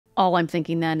all I'm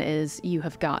thinking then is, you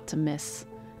have got to miss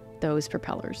those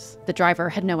propellers. The driver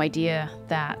had no idea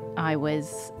that I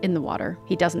was in the water.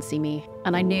 He doesn't see me.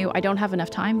 And I knew I don't have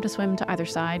enough time to swim to either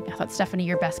side. I thought, Stephanie,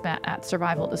 your best bet at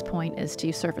survival at this point is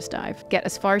to surface dive. Get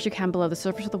as far as you can below the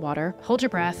surface of the water, hold your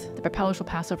breath, the propellers will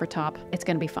pass over top, it's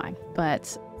gonna be fine.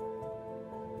 But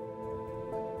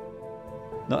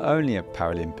not only a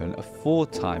Paralympian, a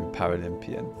 4-time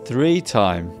Paralympian,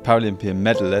 3-time Paralympian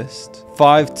medalist,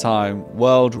 5-time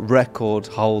world record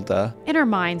holder. in our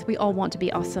minds, we all want to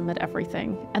be awesome at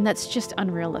everything, and that's just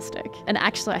unrealistic. And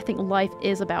actually, I think life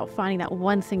is about finding that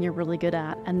one thing you're really good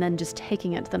at and then just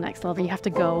taking it to the next level. You have to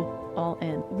go all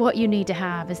in. What you need to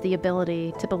have is the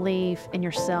ability to believe in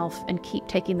yourself and keep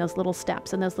taking those little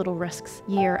steps and those little risks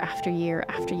year after year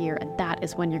after year, and that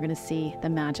is when you're going to see the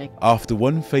magic. After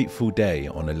one fateful day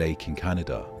on a lake in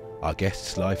Canada, our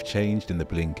guest's life changed in the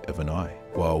blink of an eye.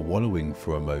 While wallowing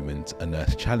for a moment, a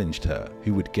nurse challenged her.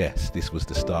 Who would guess this was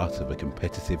the start of a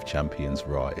competitive champion's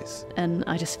rise? And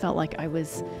I just felt like I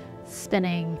was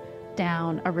spinning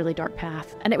down a really dark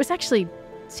path. And it was actually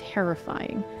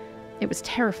terrifying. It was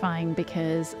terrifying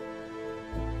because...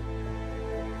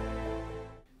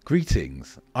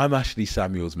 Greetings, I'm Ashley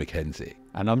Samuels Mackenzie.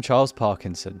 And I'm Charles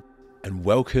Parkinson. And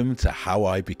welcome to How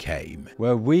I Became,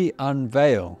 where we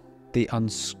unveil the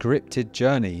unscripted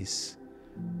journeys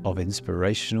of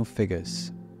inspirational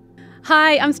figures.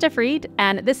 Hi, I'm Stef Reid,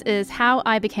 and this is How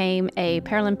I Became a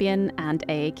Paralympian and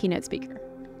a keynote speaker.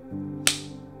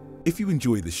 If you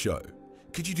enjoy the show,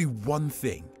 could you do one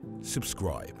thing?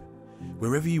 Subscribe.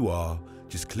 Wherever you are,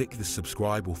 just click the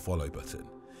subscribe or follow button.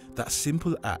 That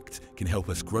simple act can help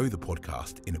us grow the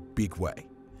podcast in a big way,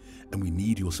 and we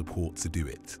need your support to do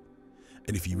it.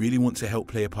 And if you really want to help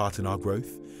play a part in our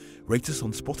growth, rate us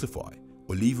on Spotify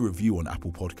or leave a review on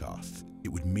Apple Podcasts. It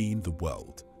would mean the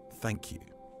world. Thank you.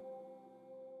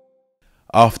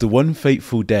 After one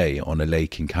fateful day on a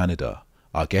lake in Canada,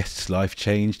 our guest's life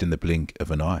changed in the blink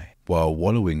of an eye. While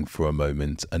wallowing for a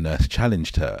moment, a nurse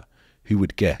challenged her. Who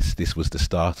would guess this was the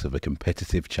start of a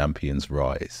competitive champion's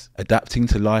rise? Adapting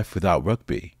to life without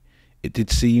rugby, it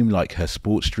did seem like her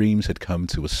sports dreams had come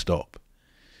to a stop.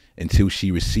 Until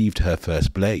she received her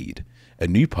first blade, a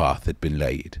new path had been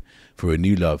laid for a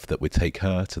new love that would take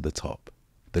her to the top.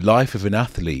 The life of an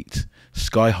athlete,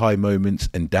 sky-high moments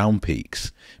and down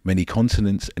peaks, many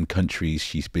continents and countries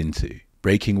she's been to,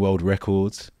 breaking world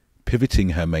records, pivoting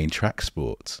her main track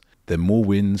sports, then more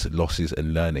wins, losses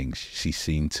and learnings she's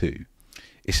seen too.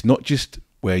 It's not just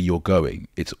where you're going,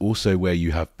 it's also where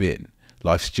you have been.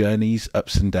 Life's journeys,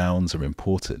 ups and downs are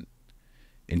important.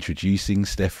 Introducing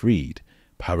Stef Reid,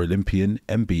 Paralympian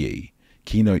MBE,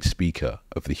 keynote speaker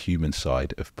of the human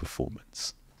side of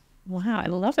performance. Wow, I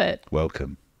love it.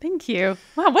 Welcome. Thank you.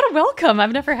 Wow, what a welcome.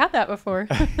 I've never had that before.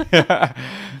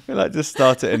 We like to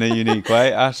start it in a unique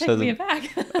way. Ash, Take me aback.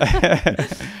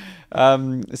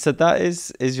 So that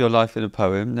is your life in a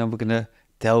poem. Now we're going to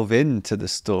delve into the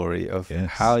story of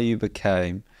how you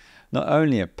became not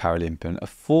only a Paralympian, a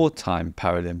 4-time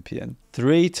Paralympian,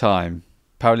 3-time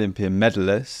Paralympian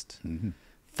medalist,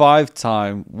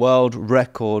 5-time world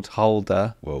record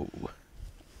holder,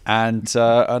 and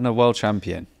a world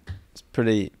champion. It's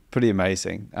pretty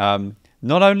amazing.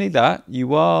 Not only that,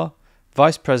 you are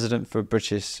vice president for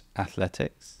British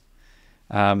Athletics,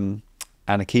 and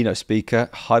a keynote speaker,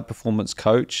 high performance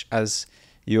coach, as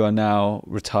you are now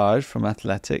retired from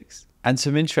athletics. And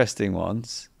some interesting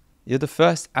ones. You're the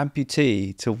first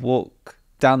amputee to walk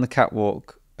down the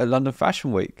catwalk at London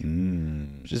Fashion Week,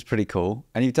 which is pretty cool.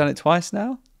 And you've done it twice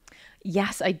now?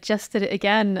 Yes, I just did it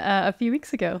again a few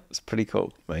weeks ago. It's pretty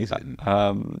cool. Amazing.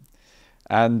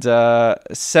 And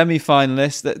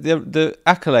semi-finalists, the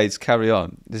accolades carry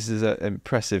on. This is an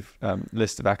impressive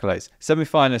list of accolades.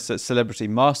 Semi-finalists at Celebrity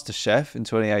MasterChef in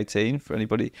 2018, for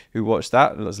anybody who watched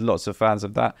that. There's lots of fans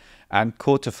of that. And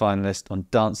quarter-finalist on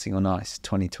Dancing on Ice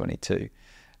 2022.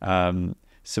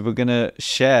 So we're going to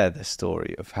share the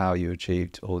story of how you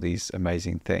achieved all these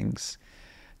amazing things.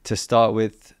 To start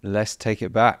with, let's take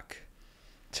it back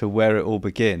to where it all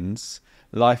begins.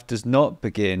 Life does not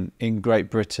begin in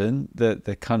Great Britain,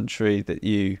 the country that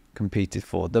you competed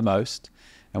for the most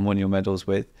and won your medals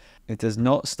with. It does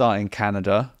not start in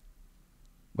Canada,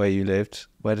 where you lived.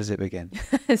 Where does it begin?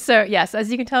 So yes, as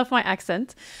you can tell from my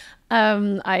accent,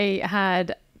 I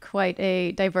had quite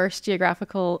a diverse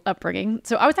geographical upbringing.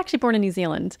 So I was actually born in New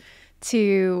Zealand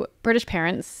to British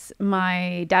parents.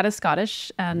 My dad is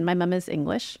Scottish and my mum is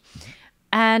English.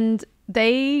 And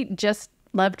they just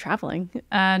loved traveling,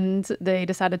 and they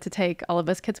decided to take all of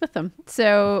us kids with them.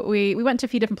 So we went to a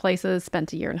few different places,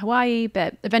 spent a year in Hawaii,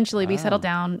 but eventually we settled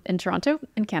down in Toronto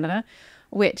in Canada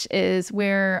which is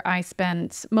where I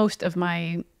spent most of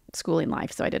my schooling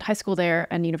life. So I did high school there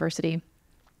and university.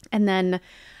 And then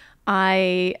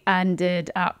I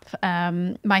ended up,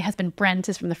 my husband Brent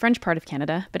is from the French part of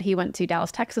Canada, but he went to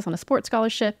Dallas, Texas on a sports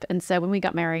scholarship. And so when we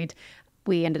got married,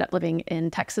 we ended up living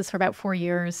in Texas for about 4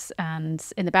 years. And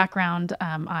in the background,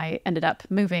 I ended up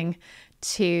moving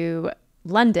to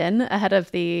London ahead of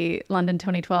the London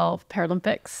 2012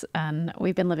 Paralympics. And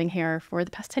we've been living here for the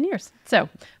past 10 years. So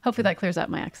hopefully that clears up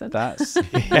my accent. That's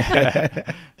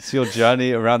it's your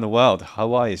journey around the world.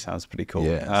 Hawaii sounds pretty cool.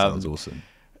 Yeah, sounds awesome.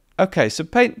 Okay, so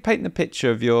paint the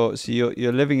picture of you're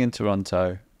living in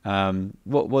Toronto.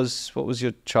 What was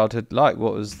your childhood like?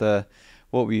 What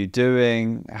were you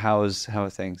doing? How are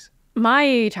things?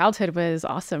 My childhood was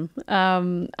awesome.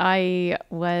 I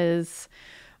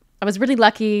was really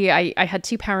lucky. I had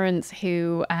two parents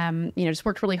who, just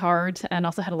worked really hard and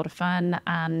also had a lot of fun.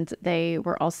 And they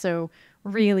were also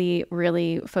really,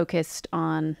 really focused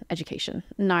on education.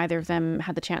 Neither of them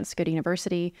had the chance to go to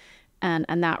university.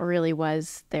 And that really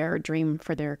was their dream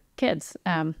for their kids.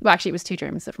 Well, actually, it was two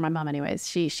dreams for my mom anyways.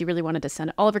 She really wanted to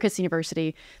send all of her kids to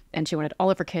university, and she wanted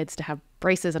all of her kids to have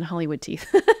braces and Hollywood teeth.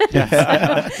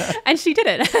 And she did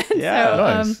it.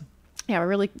 Yeah, nice. We're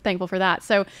really thankful for that.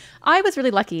 So I was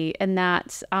really lucky in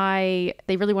that they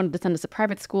really wanted to send us to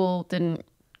private school, didn't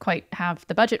quite have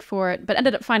the budget for it, but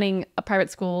ended up finding a private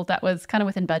school that was kind of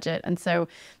within budget. And so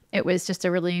it was just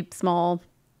a really small,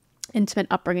 intimate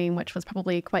upbringing, which was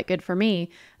probably quite good for me.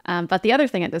 But the other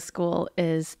thing at this school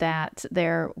is that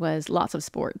there was lots of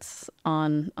sports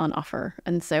on offer.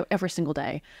 And so every single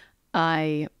day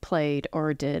I played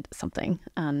or did something.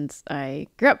 And I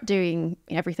grew up doing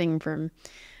everything from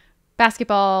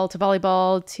basketball to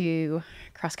volleyball to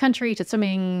cross country to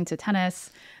swimming to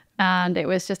tennis. And it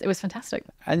was fantastic.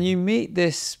 And you meet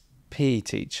this PE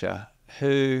teacher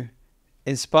who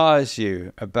inspires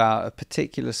you about a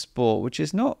particular sport, which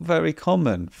is not very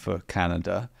common for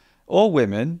Canada or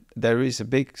women. There is a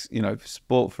big,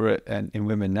 sport for it in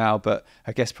women now, but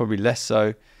I guess probably less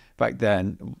so back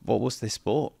then. What was this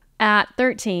sport? At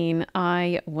 13,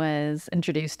 I was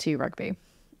introduced to rugby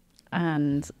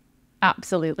and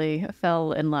absolutely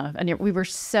fell in love. And we were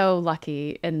so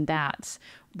lucky in that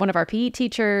one of our PE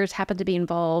teachers happened to be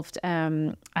involved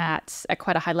at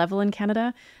quite a high level in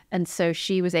Canada. And so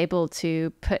she was able to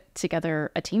put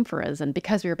together a team for us. And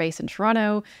because we were based in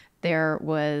Toronto, there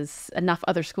was enough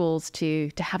other schools to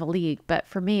have a league. But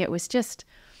for me, it was just,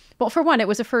 well, for one, it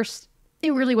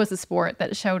really was a sport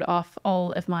that showed off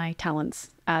all of my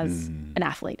talents as an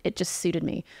athlete. It just suited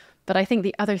me. But I think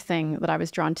the other thing that I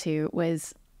was drawn to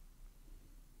was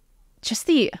just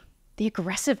the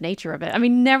aggressive nature of it. I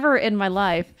mean, never in my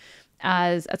life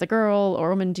as a girl or a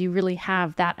woman do you really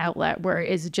have that outlet where it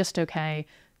is just okay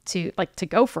to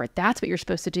go for it. That's what you're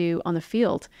supposed to do on the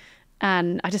field.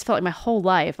 And I just felt like my whole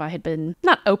life I had been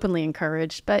not openly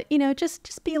encouraged, but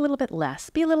just be a little bit less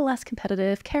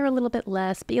competitive, care a little bit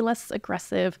less, be less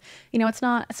aggressive. It's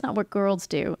not what girls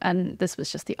do. And this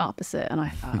was just the opposite. And I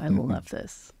thought, I love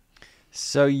this.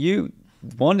 So you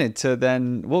wanted to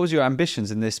then, what was your ambitions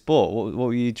in this sport? What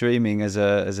were you dreaming as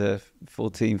a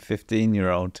 14,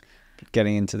 15-year-old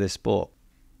getting into this sport?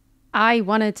 I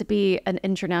wanted to be an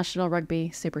international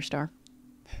rugby superstar.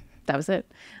 That was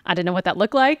it. I didn't know what that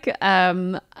looked like,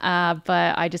 but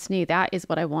I just knew that is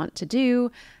what I want to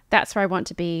do. That's where I want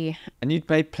to be. And you'd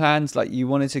made plans, like you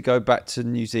wanted to go back to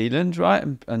New Zealand, right,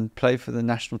 and play for the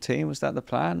national team. Was that the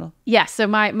plan? Yeah. So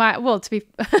my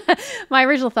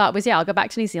original thought was, I'll go back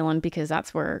to New Zealand because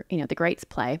that's where the greats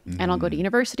play, and I'll go to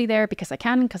university there because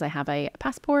I have a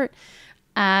passport,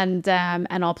 and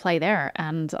I'll play there,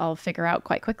 and I'll figure out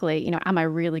quite quickly, am I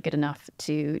really good enough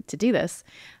to do this?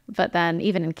 But then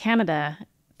even in Canada,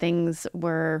 things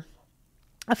were.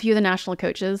 A few of the national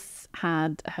coaches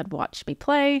had watched me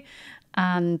play,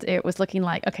 and it was looking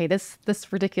like, okay, this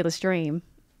ridiculous dream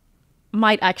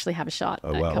might actually have a shot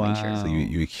at coming true. So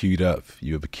you were queued up.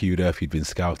 You'd been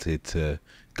scouted to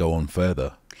go on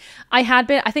further. I had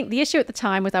been. I think the issue at the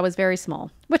time was I was very small,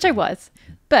 which I was,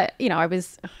 but I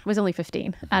was only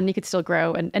 15, and you could still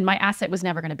grow. And my asset was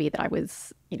never going to be that I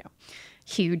was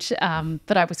huge,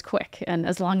 but I was quick, and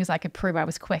as long as I could prove I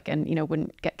was quick and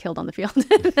wouldn't get killed on the field,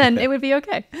 then it would be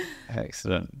okay.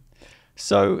 Excellent.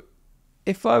 So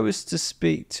if I was to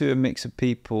speak to a mix of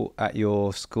people at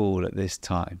your school at this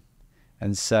time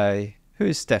and say, who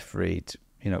is Stef Reid?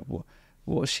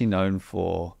 What is she known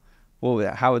for?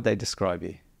 How would they describe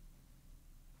you?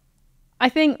 I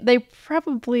think they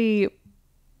probably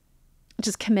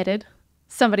just committed,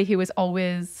 somebody who was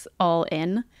always all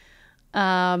in.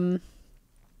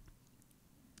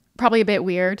 probably a bit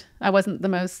weird. I wasn't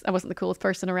the coolest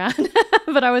person around,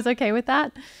 but I was okay with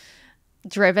that.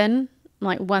 Driven,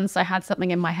 like once I had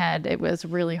something in my head, it was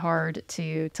really hard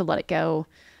to let it go.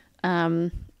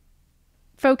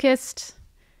 Focused,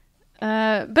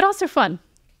 but also fun.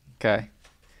 Okay.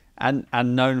 And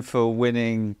known for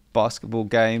winning basketball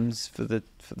games for the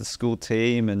school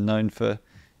team, and known for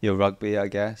your rugby, I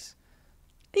guess.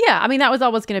 Yeah, I mean, that was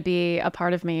always going to be a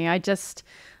part of me. I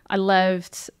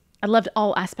loved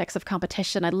all aspects of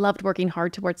competition. I loved working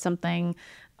hard towards something.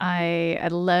 I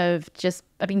loved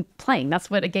playing. That's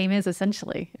what a game is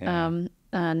essentially. Yeah.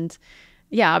 And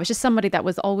yeah, I was just somebody that I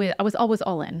was always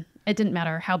all in. It didn't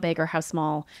matter how big or how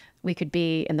small. We could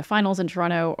be in the finals in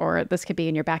Toronto, or this could be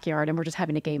in your backyard and we're just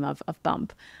having a game of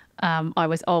bump. I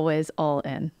was always all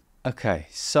in. Okay,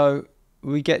 so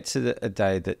we get to a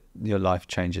day that your life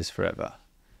changes forever.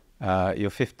 You're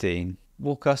 15.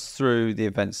 Walk us through the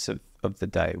events of the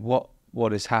day.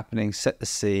 What is happening? Set the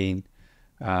scene,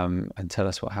 and tell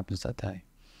us what happens that day.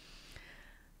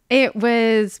 It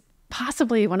was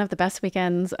possibly one of the best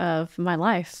weekends of my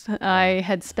life. I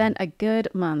had spent a good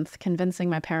month convincing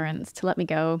my parents to let me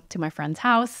go to my friend's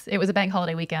house. It was a bank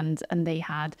holiday weekend and they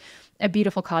had a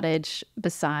beautiful cottage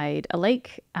beside a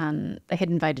lake and they had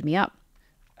invited me up.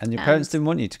 And your parents didn't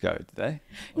want you to go, did they?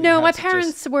 No, my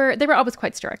parents were always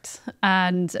quite strict.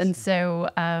 And so,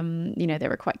 they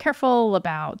were quite careful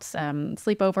about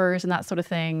sleepovers and that sort of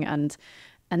thing.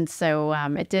 And so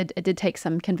it did take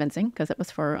some convincing because it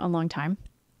was for a long time.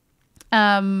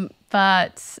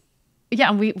 But yeah,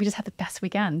 and we just had the best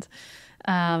weekend.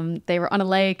 They were on a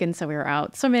lake and so we were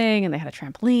out swimming and they had a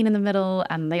trampoline in the middle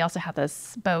and they also had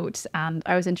this boat and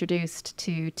I was introduced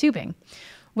to tubing,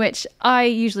 which I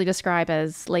usually describe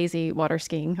as lazy water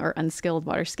skiing or unskilled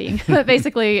water skiing. But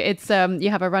basically it's, you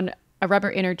have a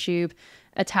rubber inner tube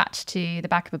attached to the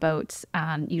back of a boat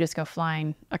and you just go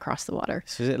flying across the water.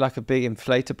 So is it like a big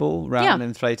inflatable, round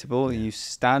inflatable, and you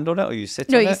stand on it or you sit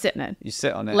on it? No, you sit in it. You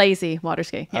sit on it. Lazy water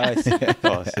ski. Yeah. I see, of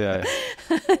course, yeah.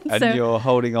 And you're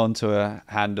holding on to a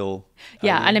handle.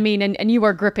 Yeah, and I mean, and you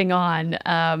are gripping on,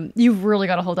 you've really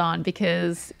got to hold on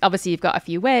because obviously you've got a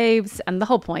few waves and the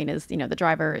whole point is, the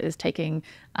driver is taking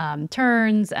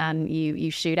turns and you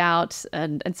shoot out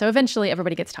and so eventually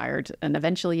everybody gets tired and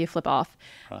eventually you flip off.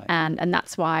 Right. And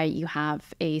that's why you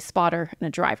have a spotter and a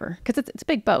driver because it's a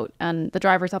big boat and the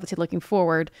driver is obviously looking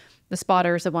forward. The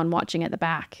spotter is the one watching at the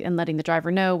back and letting the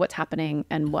driver know what's happening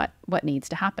and what needs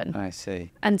to happen. I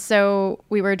see. And so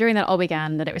we were doing that all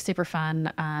weekend and it was super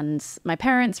fun. And my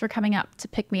parents were coming up to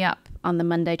pick me up on the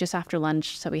Monday just after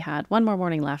lunch. So we had one more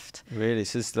morning left. Really?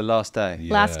 So this is the last day?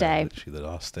 Yeah, last day. Literally the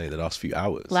last day, the last few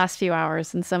hours. Last few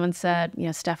hours. And someone said,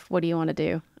 Steph, what do you want to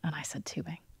do? And I said,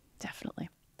 tubing. Definitely.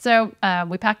 So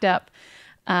we packed up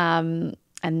and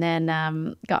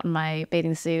then got in my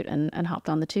bathing suit and hopped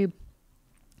on the tube.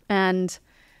 And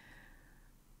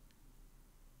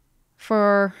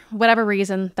for whatever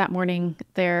reason, that morning,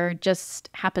 there just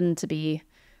happened to be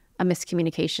a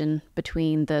miscommunication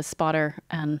between the spotter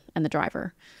and the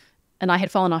driver. And I had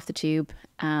fallen off the tube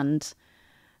and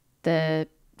the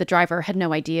driver had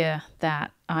no idea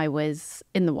that I was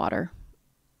in the water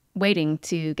waiting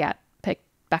to get picked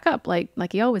back up like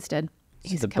he always did.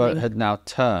 So the boat had now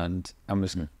turned and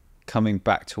was coming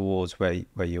back towards where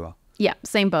you are. Yeah,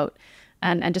 same boat.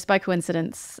 And just by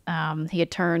coincidence, he had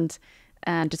turned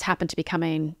and just happened to be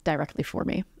coming directly for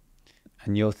me.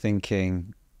 And you're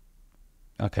thinking,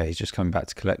 okay, he's just coming back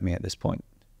to collect me at this point.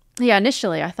 Yeah,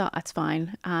 initially I thought that's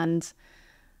fine. And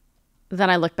then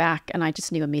I looked back and I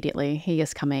just knew immediately he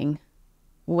is coming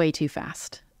way too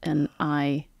fast. And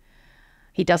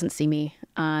he doesn't see me.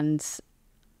 And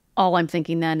all I'm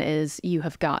thinking then is you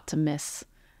have got to miss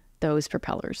those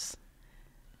propellers.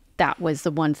 That was the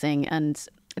one thing. And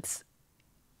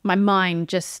my mind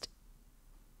just,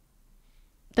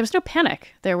 there was no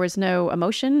panic. There was no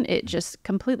emotion. It just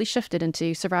completely shifted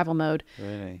into survival mode.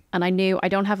 Really? And I knew I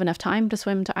don't have enough time to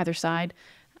swim to either side.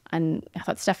 And I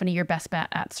thought, Stephanie, your best bet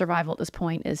at survival at this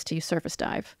point is to surface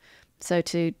dive. So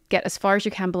to get as far as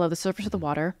you can below the surface of the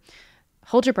water,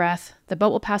 hold your breath. The boat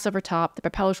will pass over top. The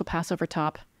propellers will pass over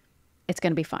top. It's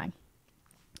going to be fine.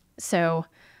 So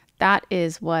that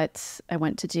is what I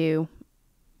went to do.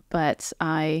 But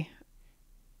I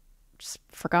just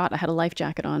forgot I had a life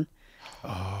jacket on.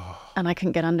 Oh. And I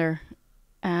couldn't get under.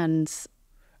 And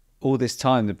all this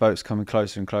time the boat's coming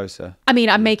closer and closer. I mean,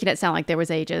 I'm making it sound like there was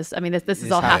ages. I mean, this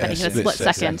is all happening in a split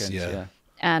second. Yeah.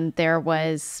 And there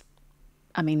was,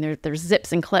 I mean, there's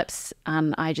zips and clips,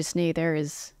 and I just knew there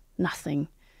is nothing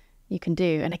you can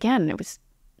do. And again, it was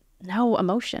no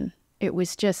emotion. It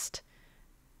was just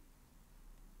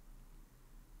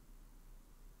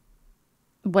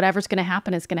whatever's going to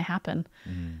happen is going to happen.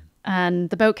 And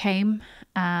the boat came,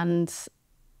 and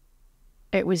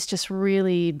it was just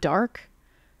really dark,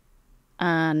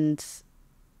 and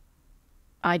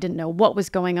I didn't know what was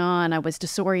going on. I was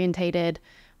disorientated,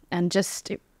 and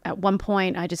just at one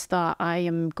point I just thought, I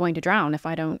am going to drown if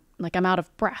I don't, like, I'm out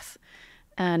of breath.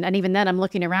 And even then I'm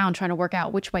looking around trying to work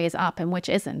out which way is up and which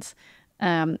isn't.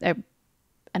 And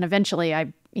eventually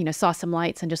I, saw some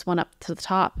lights and just went up to the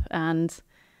top. And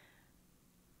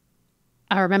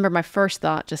I remember my first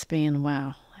thought just being,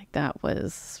 wow, like, that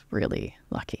was really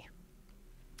lucky.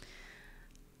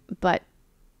 But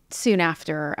soon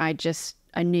after, I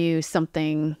knew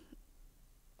something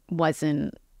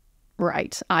wasn't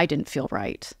right. I didn't feel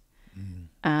right.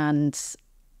 And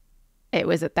it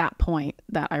was at that point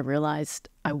that I realized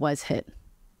I was hit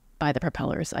by the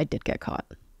propellers. I did get caught.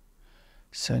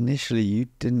 So initially you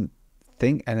didn't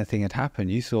think anything had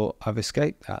happened. You thought, I've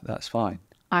escaped that. That's fine.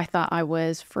 I thought I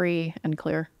was free and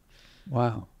clear.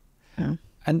 Wow. Yeah.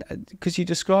 And because you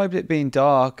described it being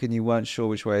dark and you weren't sure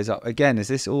which way is up. Again, is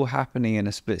this all happening in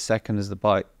a split second as the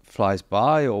bike flies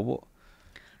by, or what?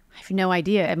 I have no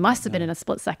idea. It must have been in a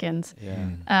split second.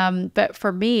 Yeah. But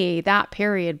for me, that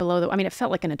period below it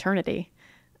felt like an eternity.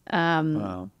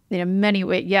 Wow. Many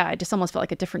ways, it just almost felt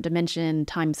like a different dimension.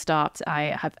 Time stopped.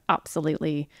 I have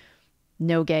absolutely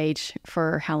no gauge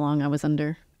for how long I was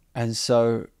under. And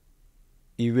so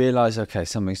you realize, okay,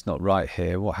 something's not right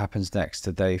here. What happens next?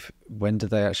 When do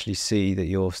they actually see that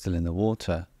you're still in the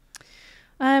water?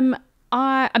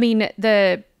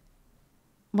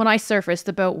 When I surfaced,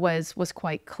 the boat was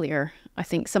quite clear. I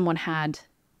think someone had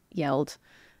yelled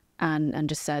and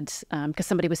just said, because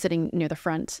somebody was sitting near the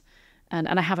front, and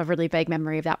I have a really vague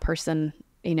memory of that person,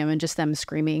 and just them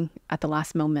screaming at the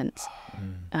last moment.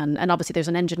 And obviously there's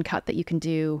an engine cut that you can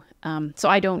do. So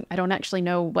I don't actually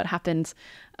know what happened,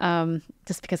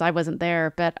 just because I wasn't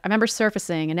there. But I remember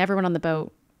surfacing and everyone on the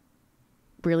boat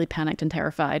really panicked and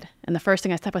terrified. And the first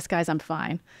thing I said was, guys, I'm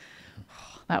fine.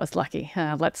 That was lucky.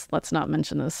 Let's not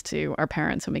mention this to our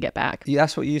parents when we get back. Yeah,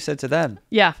 that's what you said to them.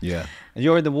 Yeah. Yeah. And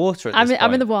you're in the water at this point.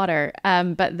 I'm in the water.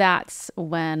 But that's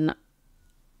when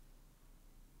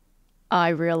I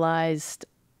realized,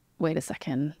 wait a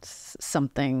second,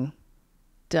 something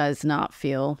does not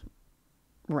feel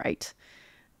right.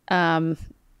 I'm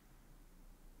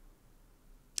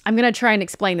going to try and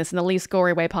explain this in the least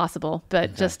gory way possible,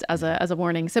 but just as a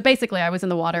warning. So basically I was in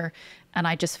the water and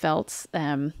I just felt,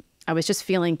 I was just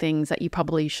feeling things that you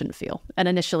probably shouldn't feel. And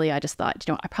initially I just thought,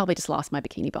 I probably just lost my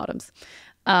bikini bottoms.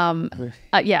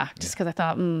 Just because I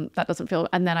thought, that doesn't feel.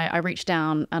 And then I reached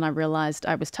down and I realized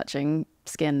I was touching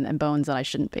skin and bones that I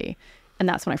shouldn't be. And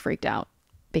that's when I freaked out,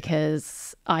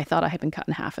 because I thought I had been cut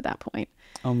in half at that point.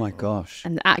 Oh my gosh.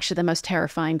 And actually the most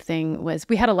terrifying thing was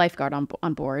we had a lifeguard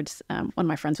on board. One of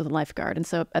my friends was a lifeguard. And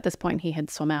so at this point he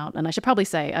had swum out. And I should probably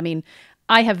say,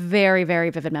 I have very, very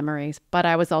vivid memories, but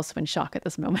I was also in shock at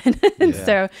this moment. And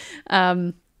so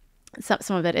some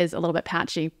of it is a little bit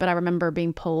patchy, but I remember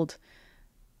being pulled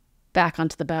back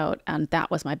onto the boat, and that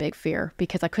was my big fear,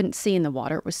 because I couldn't see in the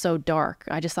water. It was so dark.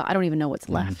 I just thought, I don't even know what's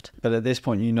left. But at this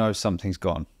point, something's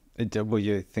gone. Were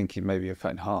you thinking maybe you're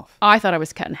cut in half? I thought I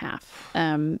was cut in half.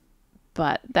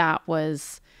 But that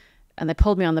was, and they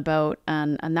pulled me on the boat,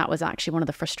 and that was actually one of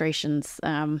the frustrations.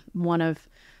 One of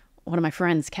my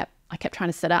friends I kept trying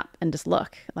to sit up and just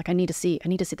look, like, I need to see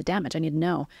the damage. I need to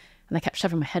know. And they kept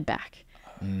shoving my head back.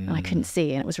 And I couldn't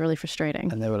see, and it was really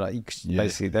frustrating. And they were like,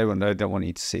 basically, they don't want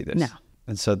you to see this. No.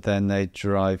 And so then they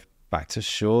drive back to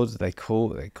shore. They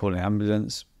call an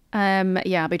ambulance.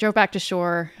 They drove back to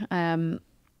shore. They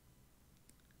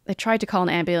tried to call an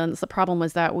ambulance. The problem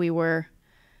was that we were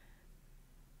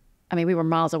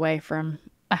miles away from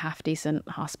a half decent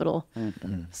hospital.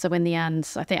 Mm-hmm. So in the end,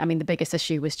 the biggest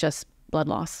issue was just blood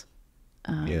loss.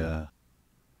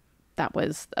 That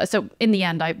was, so in the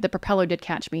end, the propeller did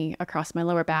catch me across my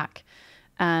lower back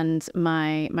and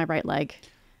my right leg.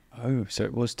 Oh, so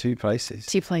it was two places.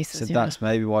 Two places, So that's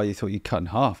maybe why you thought you cut in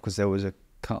half, because there was a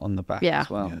cut on the back as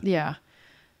well. Yeah.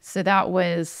 So that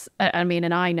was,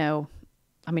 and I know,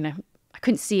 I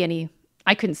couldn't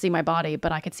see my body,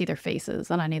 but I could see their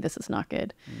faces, and I knew this is not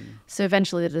good. So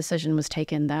eventually the decision was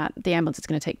taken that the ambulance is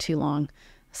going to take too long.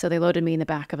 So they loaded me in the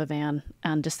back of a van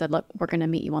and just said, look, we're going to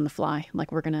meet you on the fly.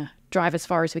 Like, we're going to drive as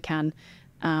far as we can.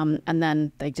 And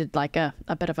then they did like a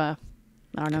bit of an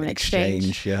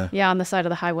exchange. Yeah, on the side of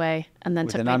the highway. And then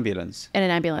took me ambulance? In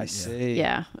an ambulance. I see.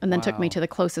 Yeah. And then took me to the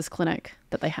closest clinic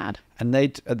that they had. And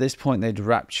at this point, they'd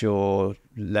wrapped your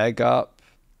leg up,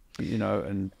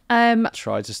 and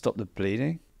tried to stop the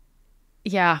bleeding?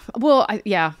 Yeah. Well,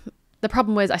 the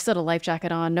problem was I still had a life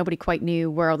jacket on. Nobody quite knew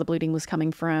where all the bleeding was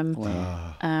coming from.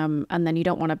 Wow. And then you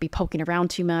don't want to be poking around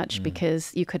too much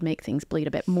because you could make things bleed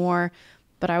a bit more.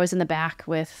 But I was in the back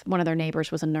with one of their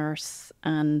neighbors was a nurse,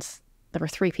 and there were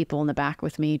 3 people in the back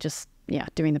with me, just,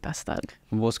 doing the best that.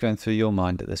 And what's going through your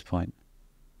mind at this point?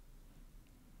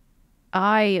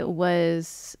 I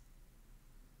was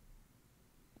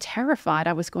terrified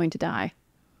I was going to die.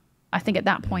 I think at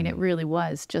that point it really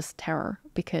was just terror,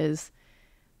 because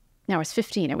now I was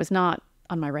 15. It was not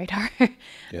on my radar.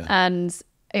 Yeah. And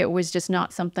it was just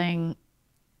not something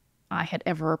I had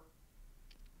ever,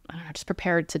 just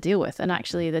prepared to deal with. And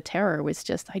actually the terror was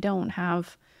just, I don't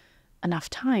have enough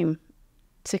time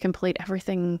to complete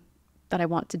everything that I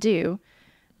want to do.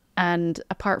 And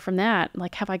apart from that,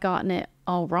 like, have I gotten it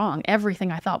all wrong?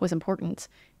 Everything I thought was important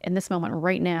in this moment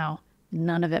right now,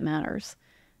 none of it matters.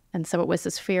 And so it was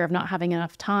this fear of not having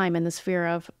enough time, and this fear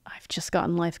of I've just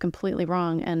gotten life completely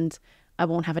wrong and I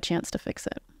won't have a chance to fix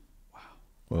it. Wow.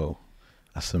 Well,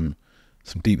 that's some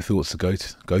deep thoughts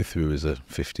to go through as a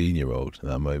 15-year-old at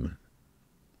that moment.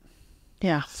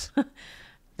 Yeah.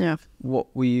 Yeah.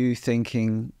 What were you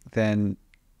thinking then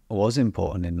was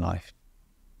important in life?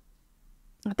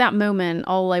 At that moment,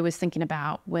 all I was thinking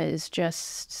about was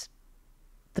just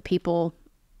the people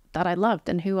that I loved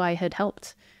and who I had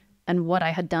helped and what I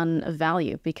had done of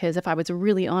value. Because if I was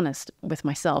really honest with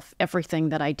myself, everything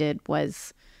that I did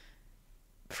was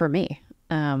for me.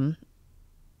 I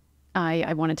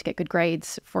wanted to get good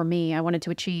grades for me. I wanted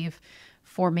to achieve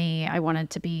for me. I wanted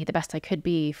to be the best I could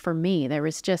be for me. There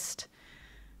was just,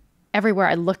 everywhere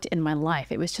I looked in my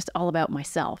life, it was just all about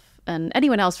myself. And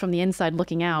anyone else from the inside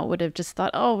looking out would have just thought,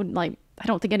 oh, like, I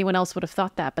don't think anyone else would have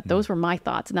thought that. But those were my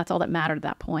thoughts, and that's all that mattered at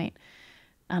that point.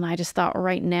 And I just thought,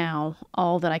 right now,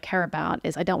 all that I care about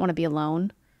is I don't want to be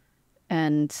alone.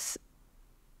 And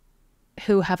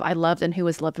who have I loved and who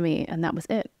has loved me? And that was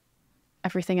it.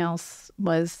 Everything else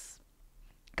was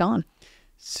gone.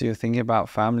 So you're thinking about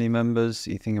family members,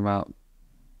 you think about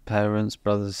parents,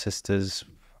 brothers, sisters,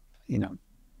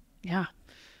 Yeah.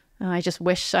 And I just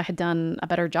wish I had done a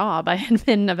better job. I had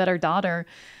been a better daughter.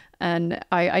 And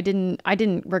I didn't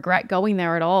regret going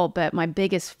there at all. But my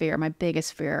biggest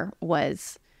fear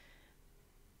was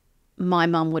my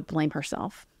mom would blame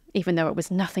herself, even though it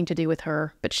was nothing to do with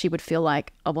her. But she would feel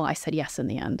like, oh, well, I said yes in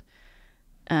the end.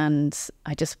 And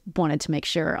I just wanted to make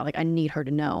sure, like, I need her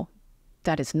to know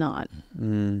that's not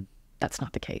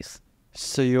the case.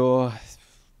 So you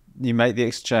make the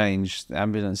exchange, the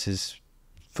ambulance is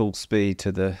full speed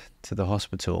to the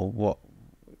hospital. What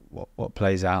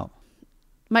plays out?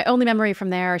 My only memory from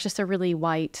there is just a really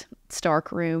white,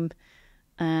 stark room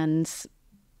and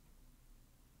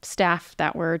staff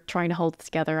that were trying to hold it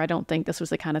together. I don't think this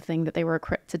was the kind of thing that they were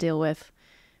equipped to deal with.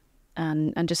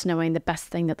 And just knowing the best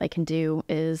thing that they can do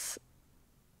is,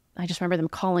 I just remember them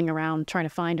calling around trying to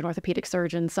find an orthopedic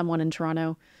surgeon, someone in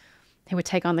Toronto who would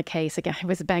take on the case. Again, it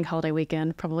was a bank holiday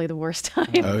weekend, probably the worst time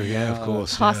Oh yeah, of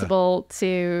course. possible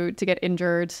to get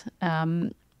injured.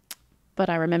 But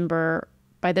I remember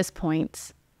by this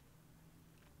point,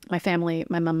 my family,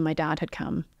 my mom and my dad had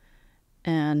come,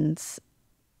 and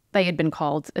they had been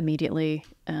called immediately.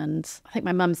 And I think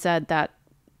my mom said that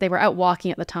they were out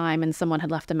walking at the time and someone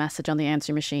had left a message on the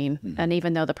answering machine. And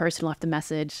even though the person left the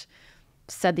message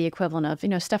said the equivalent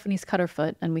of, Stephanie's cut her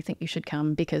foot and we think you should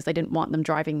come, because they didn't want them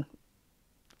driving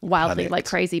wildly Panicked. like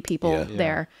crazy people Yeah.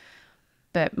 there.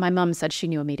 But my mum said she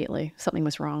knew immediately something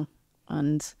was wrong.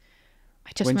 And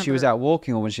I just When she was out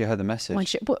walking, or when she heard the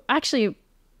message? Actually,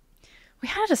 we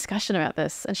had a discussion about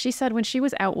this, and she said when she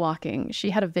was out walking,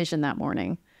 she had a vision that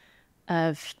morning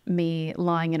of me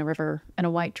lying in a river in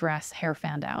a white dress, hair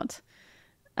fanned out.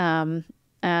 And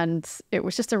it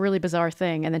was just a really bizarre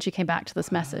thing. And then she came back to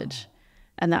this message,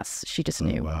 and she just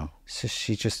knew. Oh, wow. So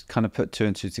she just kind of put 2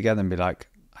 and 2 together and be like,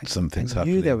 Something's I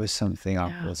knew happening. there was something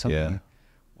up or something. Yeah.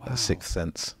 Wow. That sixth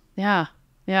sense. Yeah.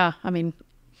 Yeah. I mean,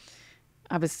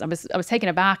 I was taken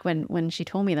aback when she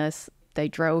told me this. They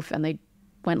drove and they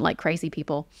went like crazy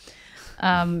people,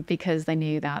 because they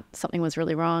knew that something was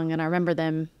really wrong. And I remember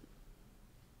them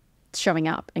showing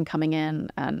up and coming in,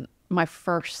 and the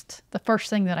first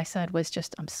thing that I said was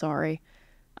just, I'm sorry.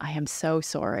 I am so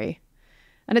sorry.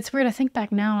 And it's weird. I think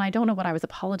back now and I don't know what I was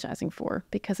apologizing for,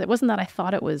 because it wasn't that I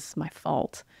thought it was my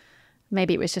fault.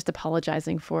 Maybe it was just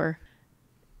apologizing for,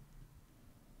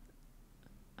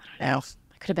 I don't know,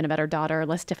 I could have been a better daughter,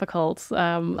 less difficult.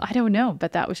 I don't know,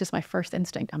 but that was just my first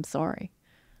instinct. I'm sorry.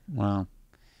 Wow.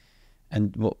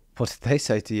 And what did they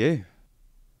say to you?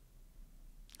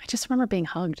 I just remember being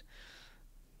hugged.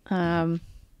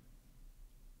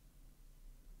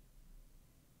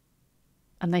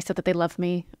 And they said that they loved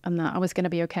me and that I was going to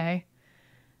be okay.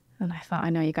 And I thought, I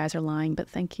know you guys are lying, but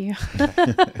thank you.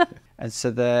 And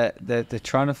so they're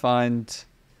trying to find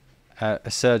a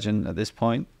surgeon at this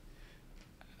point.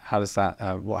 How does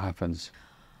that, what happens?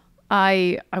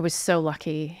 I was so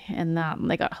lucky in that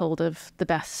they got hold of the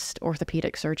best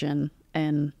orthopedic surgeon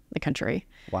in the country.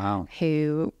 Wow.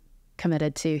 Who came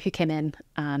in,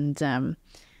 and I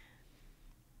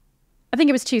think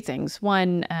it was two things.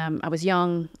 One, I was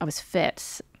young, I was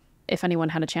fit. If anyone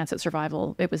had a chance at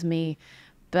survival, it was me.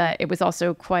 But it was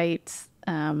also quite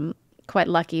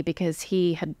lucky because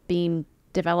he had been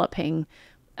developing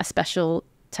a special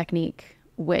technique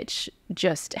which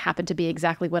just happened to be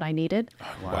exactly what I needed.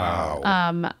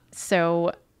 Wow.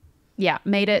 So yeah,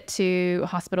 made it to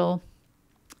hospital.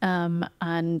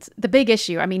 And the big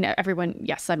issue, I mean, everyone,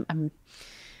 yes, I'm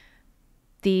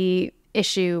the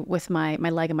issue with my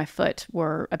leg and my foot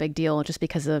were a big deal just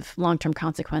because of long-term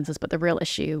consequences. But the real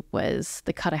issue was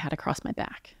the cut I had across my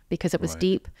back because it was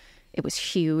deep, it was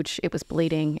huge, it was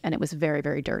bleeding, and it was very,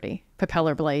 very dirty.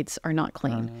 Propeller blades are not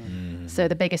clean. So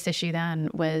the biggest issue then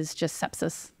was just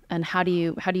sepsis. And how do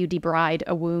you debride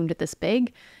a wound this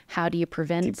big? How do you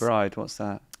prevent? Debride, what's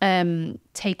that?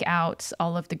 Take out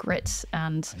all of the grit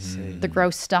and the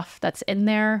gross stuff that's in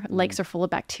there. Lakes are full of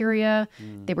bacteria.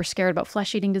 They were scared about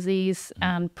flesh-eating disease,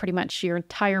 and pretty much your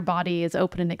entire body is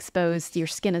open and exposed. Your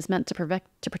skin is meant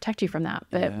to protect you from that,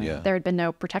 but there had been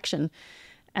no protection.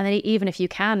 And then even if you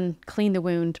can clean the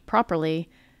wound properly,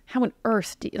 how on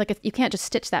earth if you can't just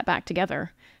stitch that back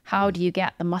together? How do you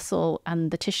get the muscle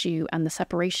and the tissue and the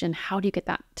separation? How do you get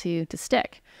that to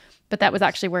stick? But that was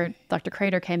actually where Dr.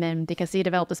 Crater came in, because he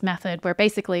developed this method where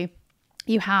basically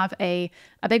you have a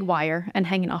big wire, and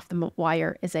hanging off the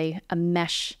wire is a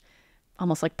mesh,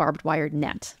 almost like barbed wire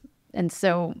net. And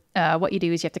so what you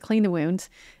do is you have to clean the wound,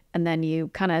 and then you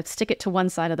kind of stick it to one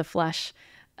side of the flesh,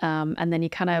 and then you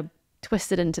kind of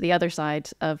twist it into the other side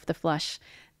of the flesh.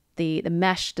 The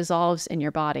mesh dissolves in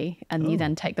your body, and you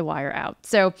then take the wire out.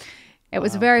 So it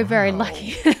was very, very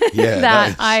lucky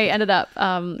that I ended up,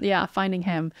 finding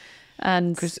him.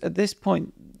 And because at this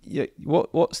point,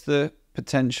 what's the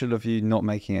potential of you not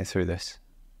making it through this?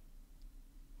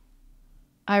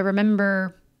 I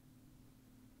remember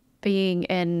being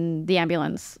in the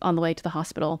ambulance on the way to the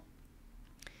hospital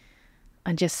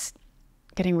and just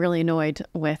getting really annoyed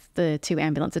with the two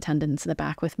ambulance attendants in the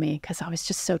back with me, because I was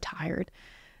just so tired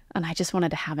and I just wanted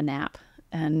to have a nap.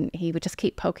 And he would just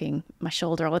keep poking my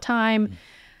shoulder all the time.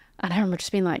 And I remember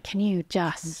just being like, can you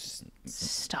just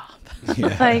stop?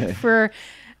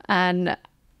 And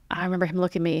I remember him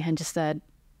looking at me and just said,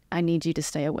 I need you to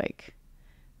stay awake,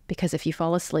 because if you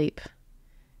fall asleep,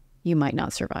 you might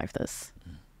not survive this.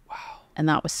 Wow. And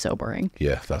that was sobering.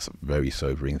 Yeah, that's a very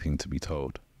sobering thing to be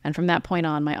told. And from that point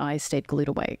on, my eyes stayed glued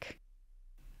awake.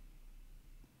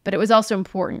 But it was also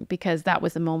important because that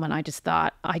was the moment I just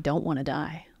thought, I don't want to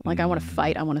die. Like, I want to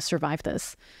fight. I want to survive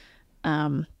this.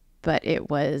 But it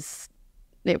was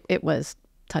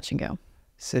touch and go.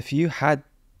 So if you had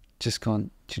just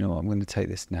gone, do you know what, I'm going to take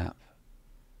this nap,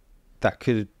 that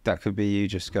could be you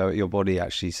just your body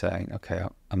actually saying, okay,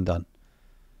 I'm done.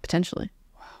 Potentially.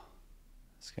 Wow.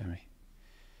 Scary.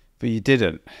 But you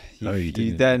didn't. You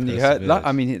didn't. Then you heard.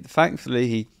 I mean,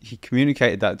 thankfully he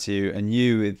communicated that to you, and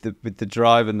you with the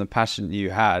drive and the passion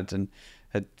you had and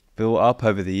had built up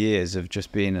over the years of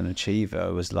just being an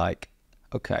achiever, was like,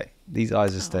 okay, these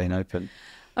eyes are staying open.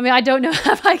 I mean, I don't know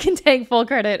if I can take full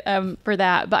credit for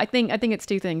that, but I think it's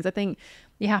two things. I think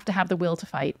you have to have the will to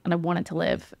fight, and I wanted to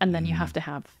live, and then you have to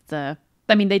have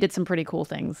they did some pretty cool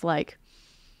things. Like,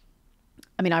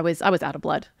 I mean, I was out of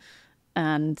blood.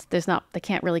 And they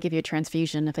can't really give you a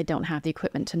transfusion if they don't have the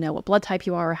equipment to know what blood type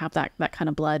you are or have that kind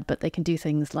of blood. But they can do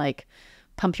things like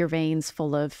pump your veins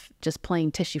full of just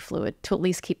plain tissue fluid to at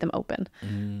least keep them open.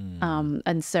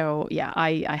 And so, yeah,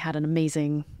 I had an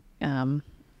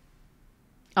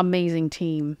amazing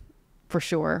team for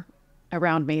sure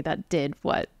around me that did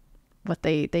what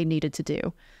they needed to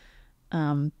do.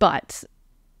 But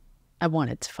I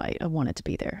wanted to fight. I wanted to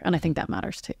be there. And I think that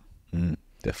matters too.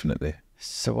 Definitely.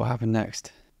 So what happened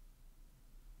next?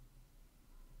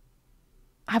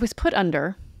 I was put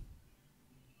under,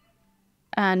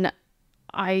 and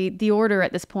the order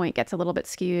at this point gets a little bit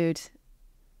skewed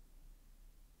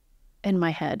in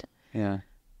my head. Yeah,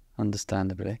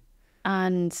 understandably.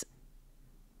 And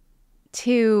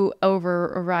two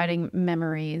overriding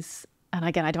memories, and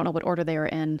again, I don't know what order they were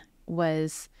in,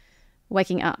 was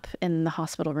waking up in the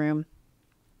hospital room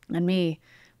and me,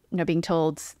 being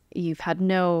told you've had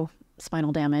no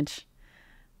spinal damage,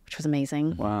 which was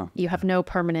amazing. Wow. You have no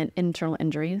permanent internal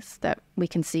injuries that we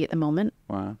can see at the moment.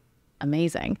 Wow.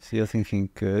 Amazing. So you're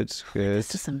thinking, good.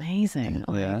 This is amazing.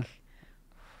 Yeah.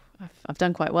 I've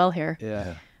done quite well here.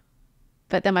 Yeah.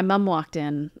 But then my mum walked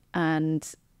in, and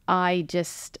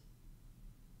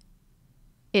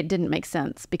it didn't make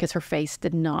sense because her face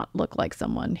did not look like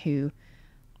someone who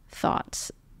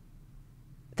thought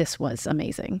this was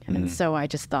amazing. And so I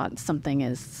just thought something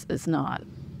is not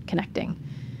connecting.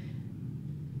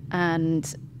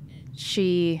 And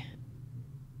she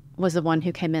was the one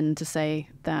who came in to say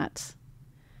that,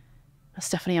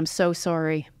 Stephanie, I'm so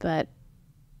sorry, but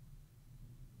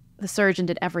the surgeon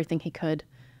did everything he could,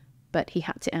 but he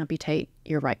had to amputate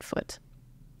your right foot.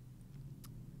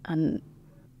 And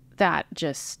that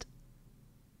just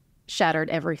shattered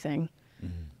everything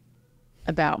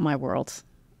about my world.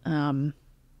 As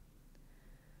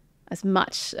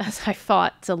much as I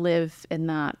fought to live in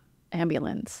that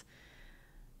ambulance,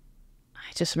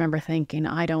 I just remember thinking,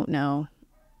 I don't know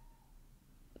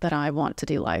that I want to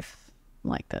do life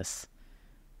like this.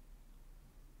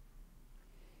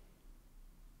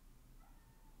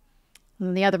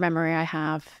 And the other memory I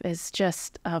have is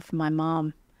just of my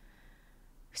mom,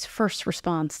 whose first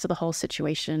response to the whole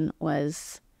situation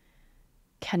was,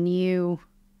 can you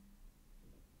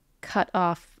cut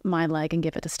off my leg and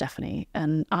give it to Stephanie,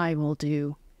 and I will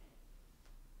do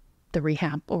the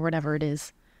rehab or whatever it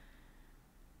is.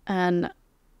 And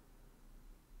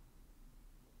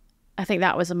I think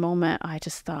that was a moment I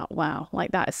just thought, wow,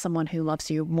 like that is someone who loves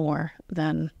you more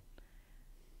than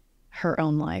her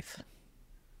own life.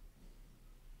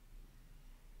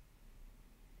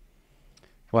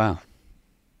 Wow.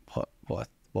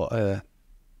 What a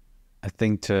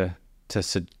thing to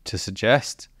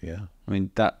suggest. Yeah. I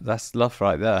mean, that's love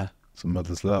right there. It's a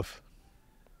mother's love.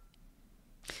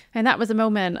 And that was a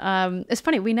moment. It's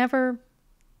funny, we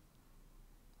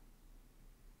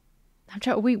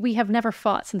have never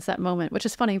fought since that moment, which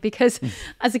is funny because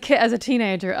as a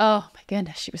teenager, oh my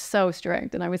goodness, she was so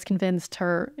strict, and I was convinced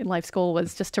her life's goal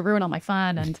was just to ruin all my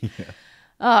fun, and it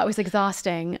was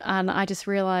exhausting. And I just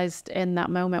realized in that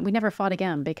moment, we never fought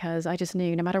again because I just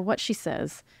knew no matter what she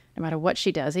says, no matter what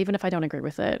she does, even if I don't agree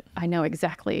with it, I know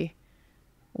exactly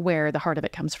where the heart of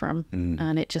it comes from,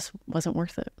 and it just wasn't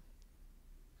worth it.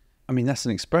 I mean, that's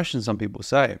an expression some people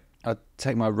say. I'd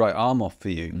take my right arm off for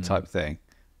you type thing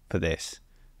for this.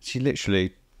 She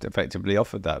literally effectively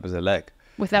offered that as a leg.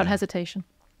 Without hesitation.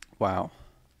 Wow.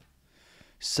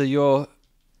 So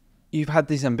you've had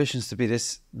these ambitions to be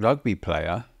this rugby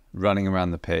player running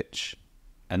around the pitch,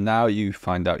 and now you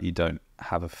find out you don't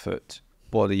have a foot.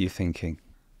 What are you thinking?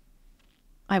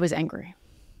 I was angry.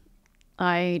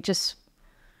 I just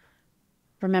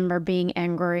remember being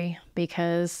angry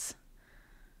because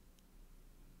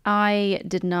I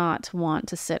did not want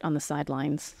to sit on the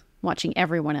sidelines watching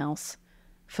everyone else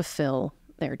fulfill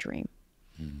their dream.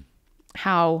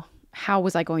 How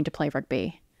was I going to play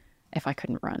rugby if I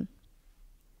couldn't run?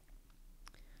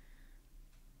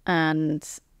 And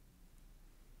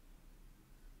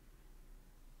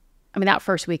I mean, that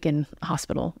first week in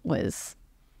hospital was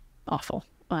awful.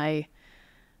 I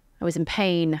was in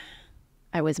pain.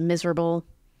 I was miserable.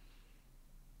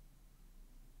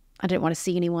 I didn't want to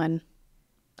see anyone.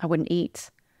 I wouldn't eat.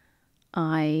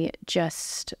 I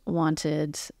just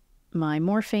wanted my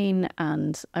morphine,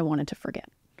 and I wanted to forget.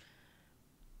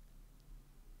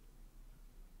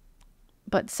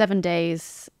 But 7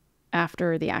 days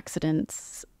after the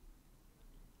accidents,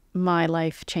 my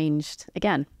life changed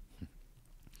again.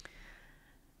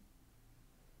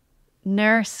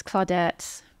 Nurse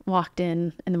Claudette walked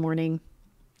in the morning.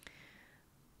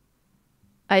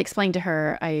 I explained to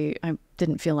her I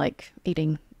didn't feel like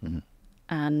eating.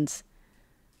 And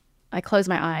I closed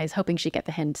my eyes, hoping she'd get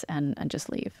the hint and just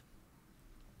leave.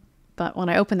 But when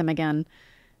I opened them again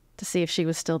to see if she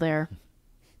was still there,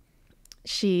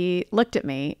 she looked at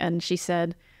me and she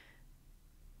said,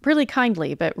 really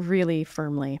kindly, but really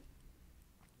firmly,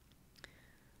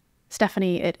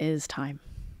 Stephanie, it is time.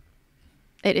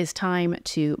 It is time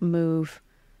to move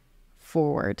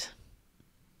forward.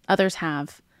 Others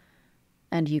have,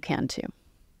 and you can too.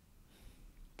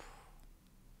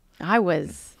 I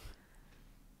was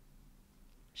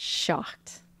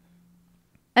shocked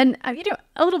and,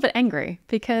 a little bit angry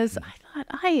because I thought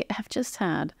I have just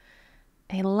had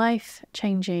a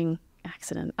life-changing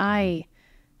accident. I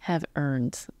have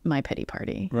earned my pity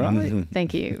party. Right.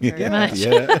 Thank you very much.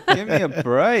 Yeah. Give me a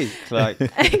break. Like,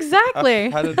 exactly.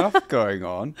 I've had enough going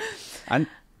on. And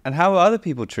how are other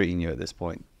people treating you at this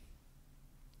point?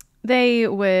 They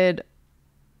would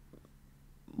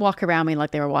walk around me like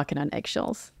they were walking on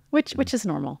eggshells, which is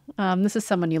normal. This is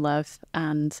someone you love,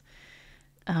 and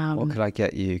what could I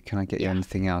get you? Can I get you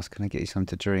anything else? Can I get you something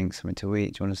to drink, something to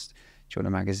eat? Do you want a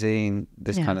magazine?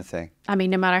 This kind of thing. I mean,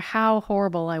 no matter how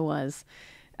horrible I was,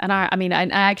 And I mean, I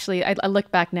actually, I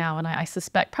look back now and I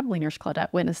suspect probably Nurse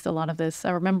Claudette witnessed a lot of this.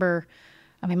 I remember,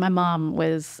 I mean, my mom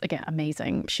was, again,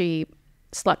 amazing. She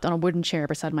slept on a wooden chair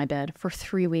beside my bed for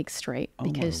 3 weeks straight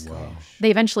because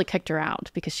they eventually kicked her out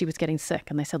because she was getting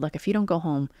sick. And they said, look, if you don't go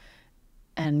home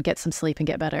and get some sleep and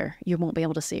get better, you won't be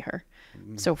able to see her.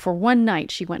 So for one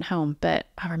night she went home, but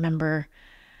I remember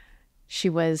she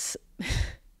was,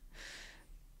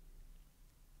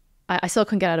 I still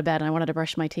couldn't get out of bed and I wanted to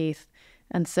brush my teeth.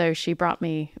 And so she brought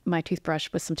me my toothbrush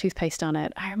with some toothpaste on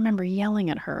it. I remember yelling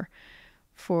at her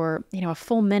for, you know, a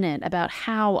full minute about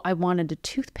how I wanted the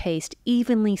toothpaste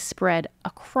evenly spread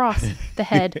across the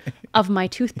head of my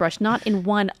toothbrush, not in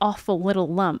one awful little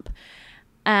lump.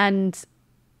 And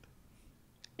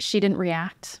she didn't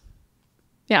react.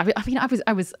 Yeah, I mean,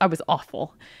 I was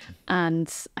awful.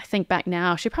 And I think back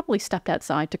now, she probably stepped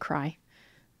outside to cry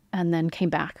and then came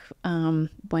back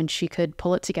when she could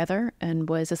pull it together and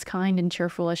was as kind and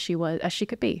cheerful as she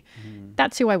could be.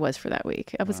 That's who I was for that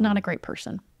week. I was not a great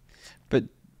person. But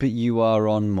you are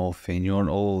on morphine. You're on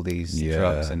all these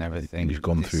drugs and everything. You've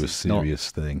gone through a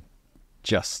serious thing.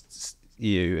 Just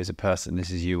you as a person. This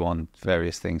is you on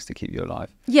various things to keep you alive.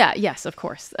 Yeah. Yes. Of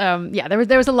course.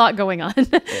 There was a lot going on.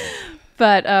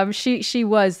 But she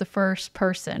was the first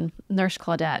person, Nurse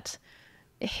Claudette,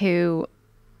 who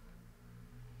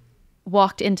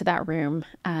walked into that room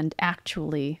and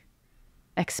actually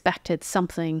expected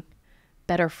something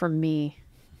better from me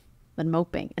than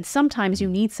moping. And sometimes you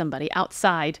need somebody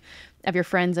outside of your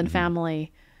friends and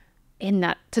family in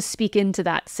that to speak into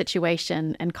that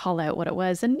situation and call out what it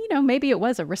was. And, you know, maybe it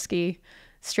was a risky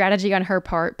strategy on her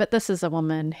part, but this is a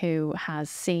woman who has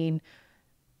seen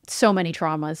so many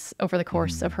traumas over the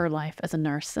course of her life as a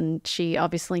nurse. And she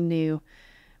obviously knew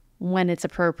when it's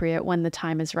appropriate, when the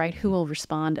time is right, who will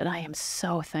respond. And I am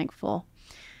so thankful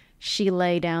she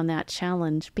laid down that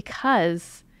challenge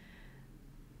because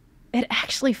it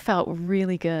actually felt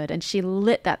really good. And she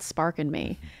lit that spark in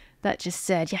me that just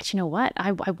said, yeah, you know what?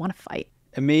 I want to fight.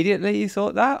 Immediately you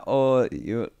thought that, or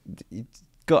you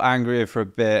got angry for a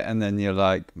bit and then you're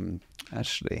like,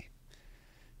 actually,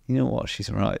 you know what?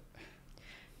 She's right.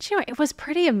 Do you know, it was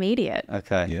pretty immediate.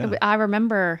 Okay. Yeah. I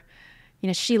remember, you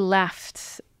know, she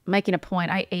left making a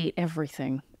point. I ate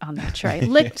everything on that tray,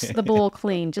 licked the bowl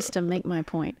clean just to make my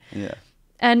point. Yeah.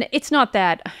 And it's not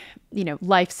that, you know,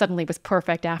 life suddenly was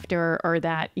perfect after, or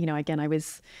that, you know, again, I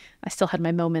still had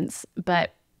my moments,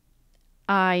 but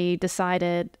I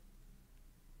decided,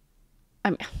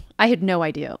 I had no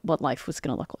idea what life was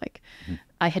going to look like.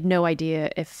 I had no idea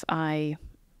if I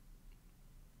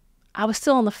was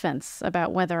still on the fence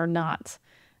about whether or not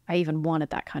I even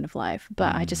wanted that kind of life.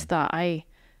 But I just thought I'm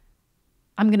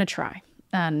going to try,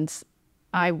 and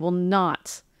I will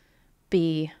not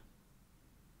be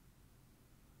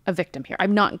a victim here.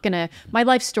 My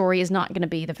life story is not going to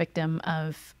be the victim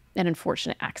of an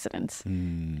unfortunate accident.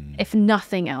 If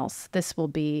nothing else, this will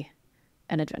be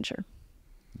an adventure.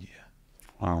 Yeah.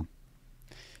 Wow.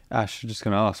 Ash, I'm just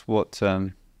going to ask what,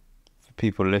 for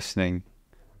people listening,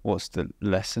 what's the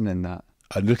lesson in that?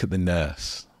 I look at the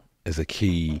nurse as a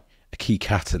key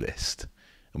catalyst,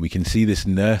 and we can see this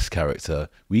nurse character.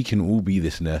 We can all be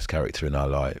this nurse character in our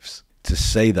lives. To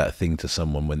say that thing to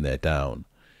someone when they're down,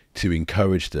 to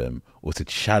encourage them or to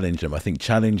challenge them. I think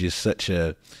challenge is such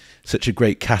a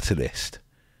great catalyst,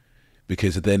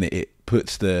 because then it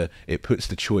puts the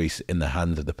choice in the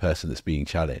hands of the person that's being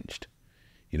challenged.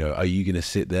 You know, are you going to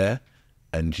sit there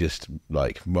and just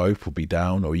like mope or be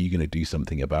down, or are you going to do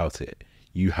something about it?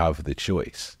 You have the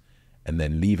choice. And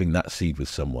then leaving that seed with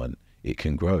someone, it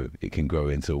can grow. It can grow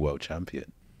into a world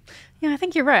champion. Yeah, I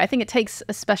think you're right. I think it takes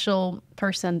a special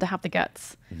person to have the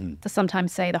guts to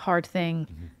sometimes say the hard thing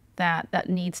that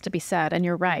needs to be said. And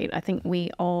you're right. I think we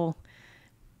all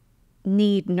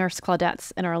need Nurse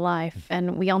Claudettes in our life,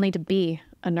 and we all need to be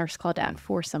a Nurse Claudette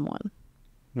for someone.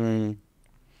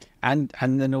 And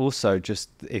then also, just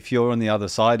if you're on the other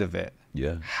side of it,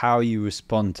 how you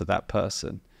respond to that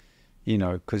person, you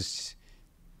know, because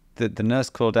the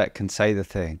Nurse Claudette can say the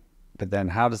thing, but then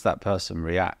how does that person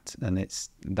react? And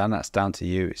then that's down to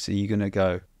you. So you're going to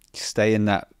go stay in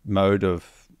that mode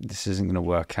of this isn't going to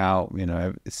work out, you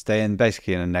know, stay in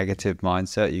basically in a negative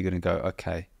mindset. You're going to go,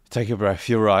 okay, take a breath.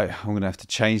 You're right. I'm going to have to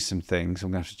change some things.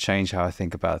 I'm going to have to change how I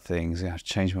think about things. I'm going to have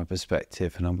to change my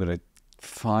perspective, and I'm going to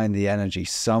find the energy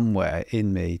somewhere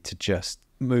in me to just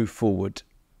move forward.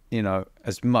 You know,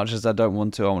 as much as I don't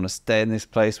want to, I want to stay in this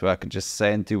place where I can just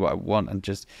say and do what I want, and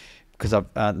just because I've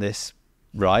earned this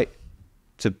right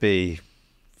to be,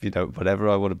 you know, whatever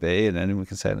I want to be, and anyone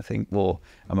can say anything, or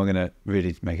am I going to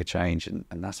really make a change? And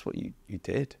that's what you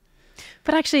did.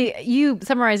 But actually, you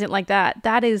summarize it like that.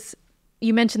 That is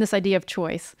you mentioned this idea of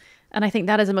choice. And I think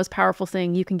that is the most powerful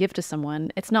thing you can give to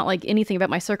someone. It's not like anything about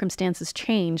my circumstances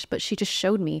changed, but she just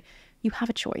showed me you have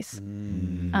a choice.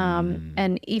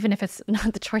 And even if it's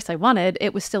not the choice I wanted,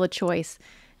 it was still a choice.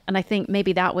 And I think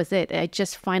maybe that was it. I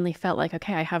just finally felt like,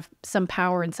 okay, I have some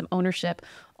power and some ownership.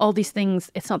 All these things,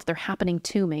 it's not that they're happening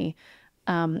to me.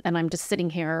 And I'm just sitting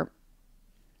here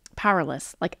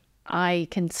powerless. Like, I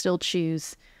can still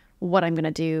choose what I'm going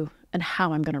to do and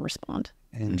how I'm going to respond.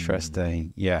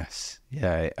 Interesting. Yes.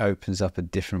 Yeah, it opens up a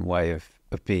different way of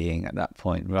being at that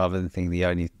point, rather than thinking the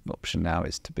only option now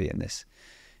is to be in this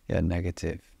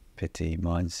negative pity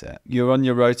mindset. You're on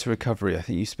your road to recovery. I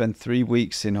think you spend 3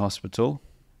 weeks in hospital.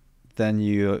 Then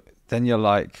you're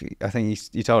like, I think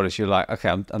you told us, you're like, okay,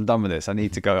 I'm done with this. I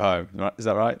need to go home. Is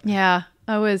that right? Yeah,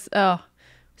 I was,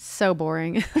 so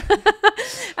boring.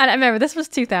 And I remember this was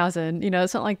 2000,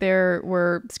 it's not like there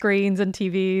were screens and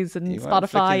TVs and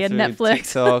Spotify and Netflix.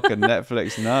 TikTok and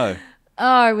Netflix, no.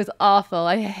 Oh, it was awful.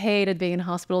 I hated being in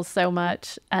hospital so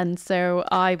much. And so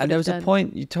And there was a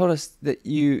point you told us that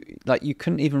you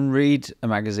couldn't even read a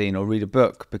magazine or read a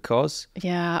book because...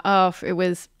 Yeah, it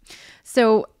was...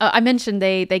 So I mentioned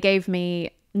they gave me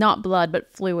not blood,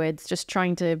 but fluids, just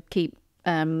trying to keep,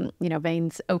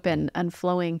 veins open and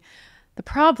flowing. The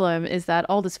problem is that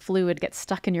all this fluid gets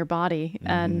stuck in your body.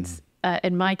 And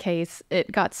in my case,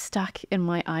 it got stuck in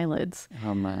my eyelids.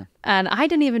 Oh, man. And I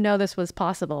didn't even know this was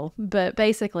possible. But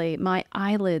basically, my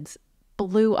eyelids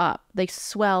blew up. They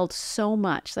swelled so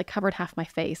much. They covered half my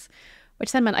face,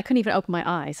 which then meant I couldn't even open my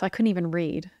eyes. So I couldn't even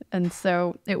read. And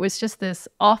so it was just this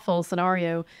awful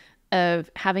scenario of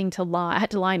having to lie. I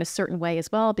had to lie in a certain way as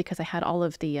well because I had all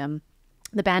of the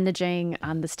bandaging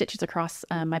and the stitches across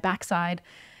my backside.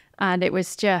 And it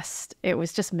was just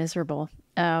miserable.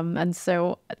 And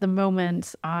so at the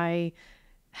moment I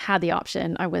had the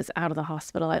option, I was out of the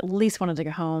hospital. I at least wanted to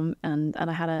go home, and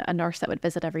I had a nurse that would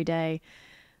visit every day.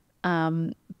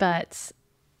 But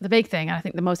the big thing, and I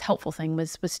think the most helpful thing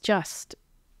was just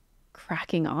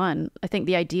cracking on. I think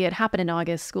the idea, it happened in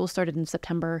August, school started in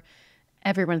September.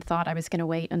 Everyone thought I was going to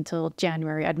wait until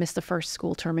January. I'd miss the first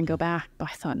school term and go back. But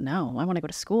I thought, no, I want to go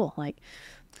to school. I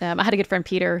had a good friend,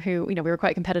 Peter, who, we were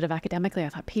quite competitive academically. I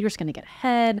thought, Peter's going to get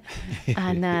ahead.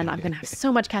 And then I'm going to have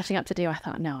so much catching up to do. I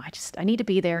thought, no, I need to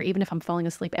be there, even if I'm falling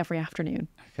asleep every afternoon.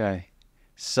 Okay.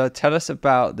 So tell us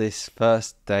about this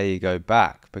first day you go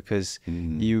back, because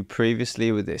you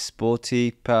previously were this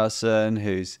sporty person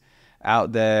who's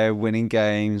out there winning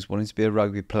games, wanting to be a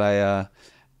rugby player,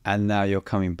 and now you're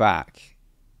coming back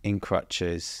in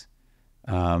crutches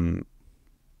as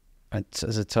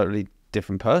a totally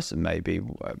different person, maybe.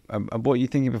 What are you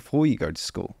thinking before you go to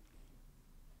school?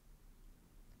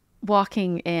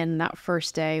 Walking in that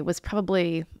first day was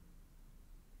probably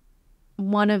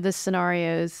one of the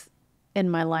scenarios in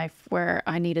my life where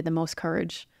I needed the most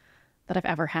courage that I've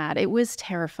ever had. It was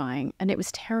terrifying. And it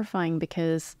was terrifying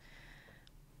because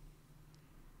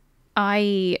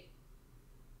I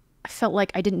felt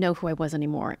like I didn't know who I was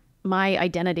anymore. My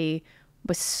identity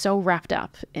was so wrapped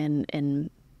up in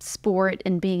sport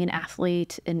and being an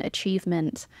athlete and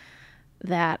achievement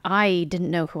that I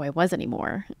didn't know who I was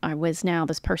anymore. I was now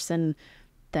this person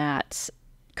that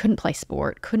couldn't play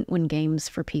sport, couldn't win games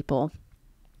for people.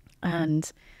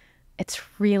 And it's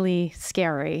really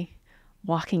scary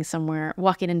walking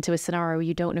into a scenario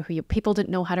you don't know people didn't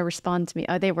know how to respond to me.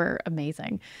 Oh, they were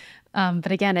amazing.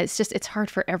 But again, it's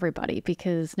hard for everybody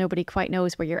because nobody quite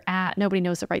knows where you're at. Nobody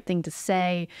knows the right thing to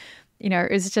say.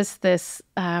 It was just this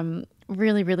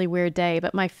really, really weird day.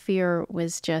 But my fear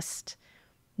was just,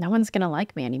 no one's going to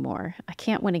like me anymore. I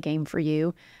can't win a game for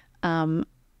you. I'm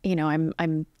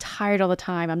tired all the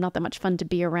time. I'm not that much fun to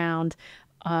be around.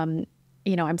 I'm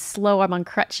slow, I'm on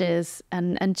crutches,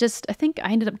 and just, I think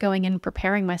I ended up going in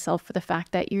preparing myself for the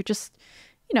fact that you're just,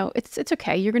 it's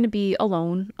okay. You're going to be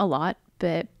alone a lot,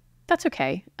 but that's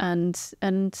okay. And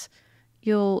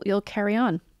you'll carry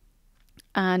on.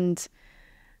 And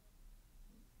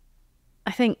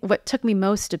I think what took me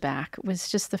most aback was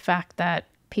just the fact that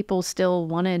people still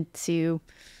wanted to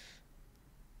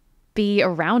be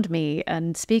around me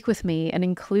and speak with me and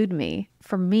include me.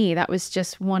 For me, that was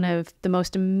just one of the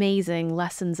most amazing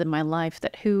lessons in my life,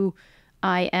 that who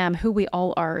I am, who we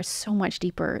all are, is so much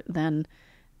deeper than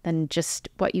just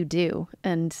what you do.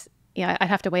 And yeah, I'd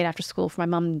have to wait after school for my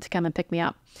mom to come and pick me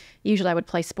up. Usually I would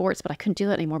play sports, but I couldn't do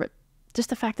that anymore. But just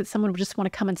the fact that someone would just want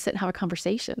to come and sit and have a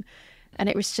conversation. And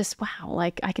it was just, wow,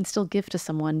 I can still give to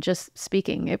someone just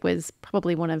speaking. It was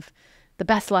probably one of the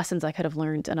best lessons I could have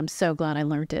learned. And I'm so glad I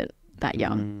learned it that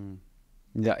young.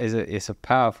 Yeah, it's a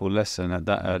powerful lesson at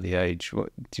that early age. Do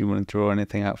you want to draw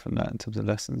anything out from that in terms of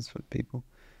lessons for people?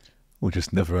 We'll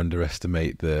just never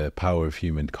underestimate the power of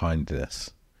human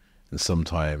kindness. And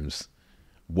sometimes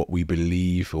what we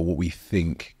believe or what we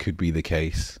think could be the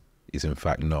case is in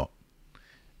fact not.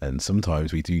 And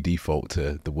sometimes we do default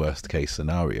to the worst case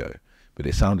scenario. But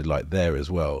it sounded like there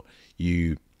as well,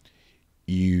 you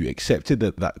accepted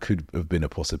that that could have been a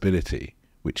possibility,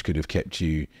 which would have kept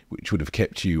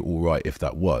you all right if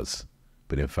that was.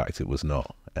 But in fact, it was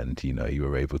not. And, you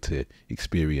were able to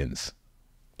experience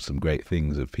some great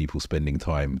things of people spending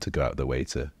time to go out their way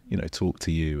to, talk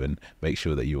to you and make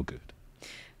sure that you're good.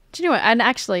 Do you know what? And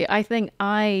actually, I think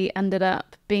I ended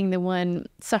up being the one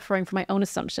suffering from my own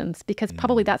assumptions, because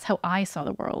probably that's how I saw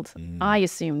the world. I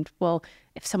assumed, well,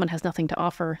 if someone has nothing to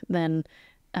offer, then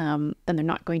they're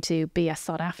not going to be as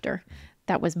sought after.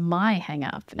 That was my hang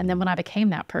up. And then when I became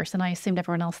that person, I assumed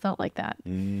everyone else felt like that.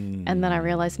 And then I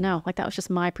realized, no, like that was just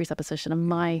my presupposition and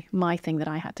my thing that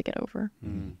I had to get over.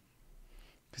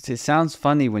 Because it sounds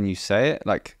funny when you say it,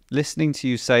 like listening to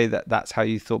you say that that's how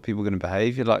you thought people were going to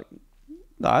behave. You're like,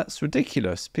 that's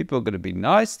ridiculous. People are going to be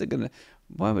nice.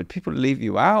 Why would people leave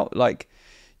you out? Like,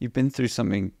 you've been through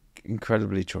something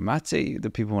incredibly traumatic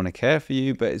that people want to care for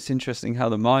you. But it's interesting how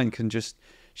the mind can just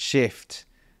shift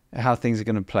how things are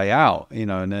going to play out, in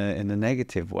a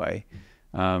negative way,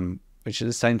 which at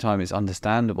the same time is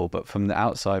understandable. But from the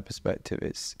outside perspective,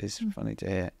 it's funny to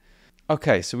hear.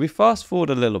 Okay, so we fast forward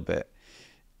a little bit.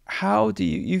 How do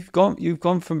you've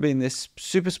gone from being this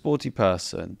super sporty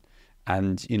person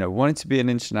and, wanting to be an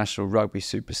international rugby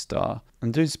superstar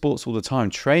and doing sports all the time,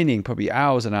 training probably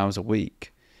hours and hours a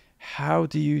week. How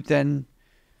do you then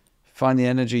find the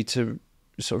energy to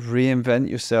sort of reinvent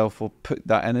yourself or put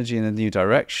that energy in a new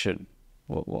direction?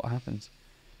 What happens?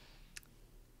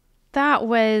 That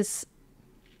was,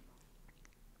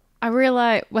 I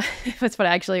realized, it's funny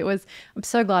actually, I'm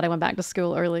so glad I went back to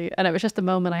school early, and it was just a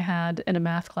moment I had in a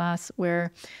math class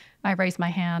where I raised my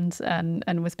hand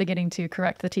and was beginning to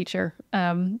correct the teacher,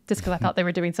 just because I thought they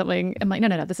were doing something. I'm like,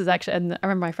 no, this is actually, and I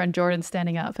remember my friend Jordan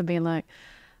standing up and being like,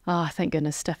 oh, thank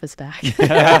goodness Stef is back.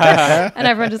 And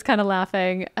everyone just kind of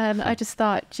laughing. And I just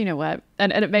thought, you know what?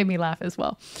 And it made me laugh as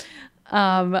well.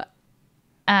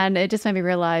 And it just made me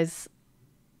realize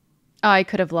I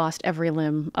could have lost every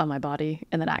limb on my body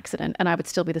in that accident and I would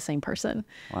still be the same person.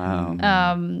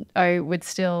 Wow. I would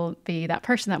still be that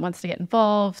person that wants to get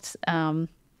involved,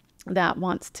 that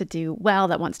wants to do well,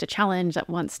 that wants to challenge, that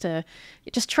wants to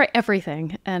just try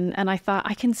everything. And I thought,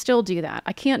 I can still do that.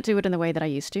 I can't do it in the way that I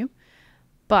used to,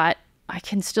 but I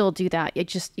can still do that. You're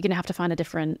going to have to find a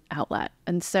different outlet.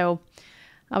 And so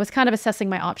I was kind of assessing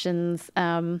my options.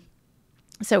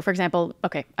 So for example,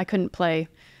 okay, I couldn't play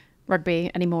rugby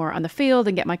anymore on the field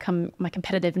and get my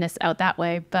competitiveness out that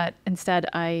way. But instead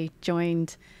I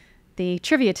joined the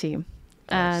trivia team.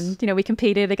 Nice. And, we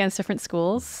competed against different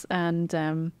schools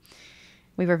and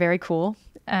we were very cool.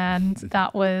 And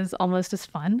that was almost as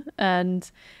fun. And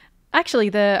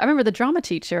actually I remember the drama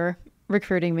teacher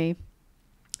recruiting me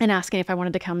and asking if I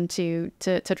wanted to come to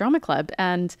drama club.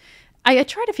 And I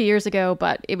tried a few years ago,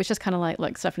 but it was just kind of like,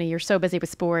 look, Stephanie, you're so busy with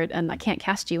sport and I can't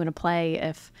cast you in a play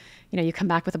if, you come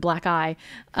back with a black eye.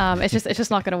 It's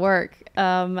just not going to work.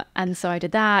 And so I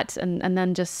did that and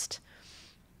then just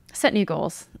set new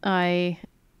goals. I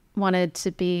wanted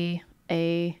to be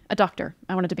a doctor.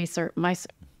 I wanted to be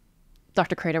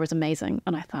Dr. Crater was amazing.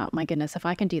 And I thought, my goodness, if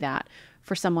I can do that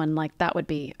for someone, like that would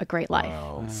be a great life.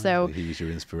 Wow. So he was your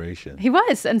inspiration. He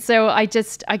was. And so I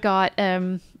thought,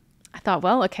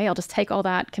 well, okay, I'll just take all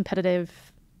that competitiveness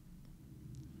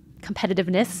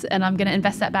and I'm going to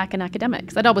invest that back in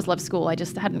academics. I'd always loved school. I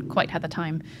just hadn't quite had the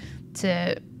time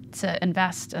to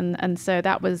invest. And so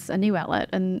that was a new outlet.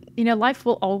 And, life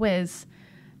will always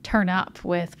turn up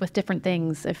with different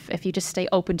things if you just stay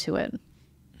open to it.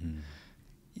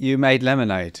 You made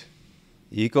lemonade.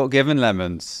 You got given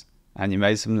lemons and you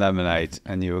made some lemonade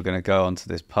and you were going to go onto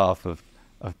this path of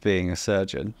being a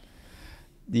surgeon.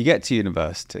 You get to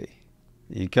university.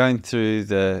 You're going through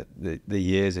the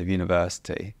years of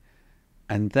university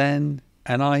and then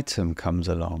an item comes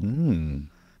along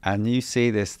and you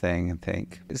see this thing and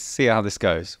think, let's see how this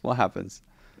goes. What happens?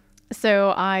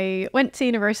 So I went to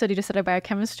university to study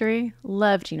biochemistry,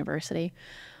 loved university.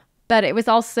 But it was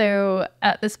also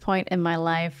at this point in my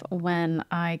life when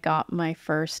I got my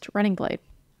first running blade.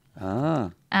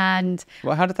 And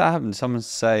well, how did that happen? Someone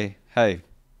say, hey,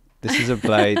 this is a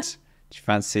blade. Do you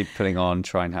fancy putting on,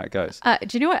 trying how it goes? Do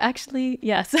you know what? Actually,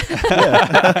 yes.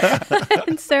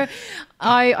 And so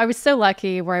I was so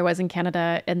lucky where I was in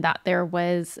Canada in that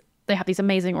they have these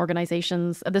amazing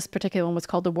organizations. This particular one was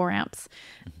called the War Amps.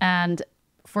 And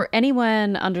for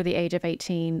anyone under the age of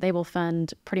 18, they will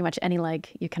fund pretty much any leg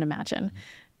you can imagine.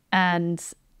 And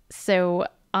So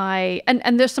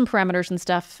and there's some parameters and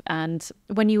stuff. And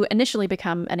when you initially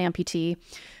become an amputee,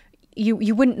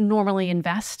 you wouldn't normally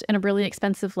invest in a really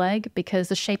expensive leg because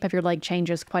the shape of your leg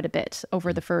changes quite a bit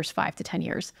over the first 5 to 10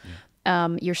 years.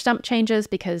 Your stump changes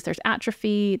because there's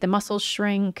atrophy, the muscles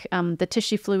shrink, the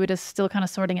tissue fluid is still kind of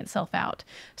sorting itself out.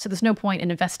 So there's no point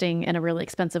in investing in a really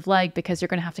expensive leg because you're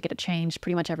going to have to get it changed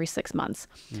pretty much every 6 months.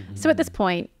 So at this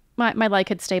point, my leg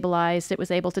had stabilized. It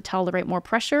was able to tolerate more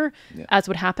pressure, as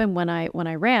would happen when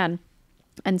I ran.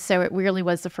 And so it really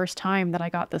was the first time that I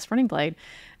got this running blade.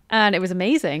 And it was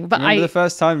amazing. But Remember the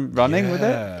first time running with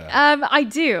it? I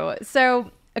do. So,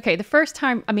 okay, the first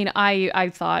time, I mean,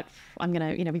 I thought I'm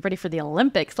going to, be ready for the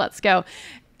Olympics. Let's go.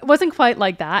 It wasn't quite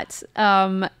like that.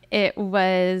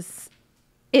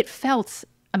 It felt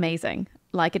amazing.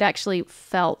 Like it actually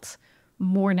felt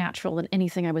more natural than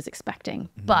anything I was expecting.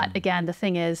 But again, the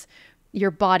thing is,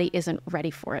 your body isn't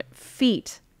ready for it.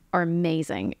 Feet are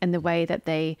amazing in the way that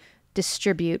they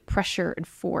distribute pressure and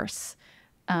force.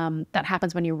 That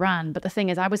happens when you run. But the thing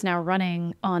is, I was now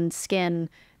running on skin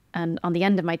and on the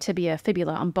end of my tibia,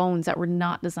 fibula, on bones that were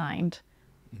not designed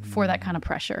for that kind of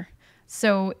pressure.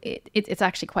 So it's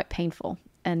actually quite painful.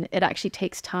 And it actually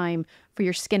takes time for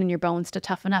your skin and your bones to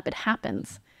toughen up. It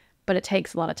happens, but it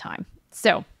takes a lot of time.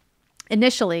 So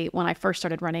initially, when I first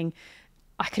started running,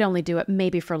 I could only do it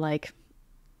maybe for like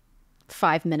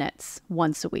 5 minutes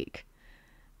once a week.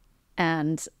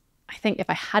 And I think if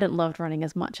I hadn't loved running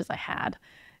as much as I had,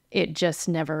 it just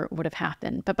never would have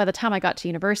happened. But by the time I got to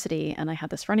university and I had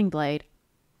this running blade,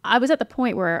 I was at the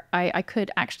point where I could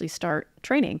actually start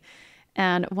training.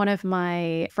 And one of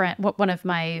my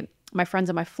friends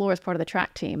on my floor is part of the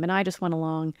track team. And I just went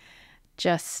along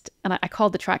and I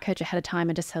called the track coach ahead of time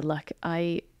and just said, look,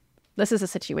 this is a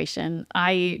situation.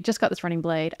 I just got this running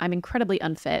blade. I'm incredibly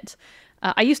unfit.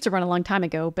 I used to run a long time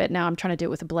ago, but now I'm trying to do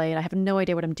it with a blade. I have no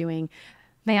idea what I'm doing.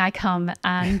 May I come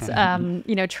and,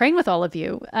 train with all of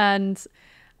you? And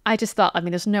I just thought,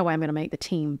 there's no way I'm going to make the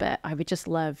team, but I would just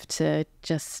love to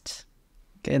just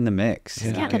get in the mix.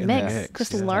 Get in the mix.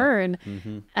 Just learn.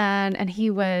 Mm-hmm. And he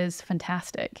was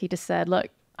fantastic. He just said, look,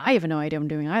 I have no idea what I'm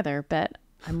doing either, but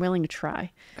I'm willing to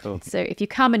try. Cool. So if you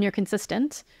come and you're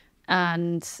consistent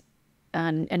and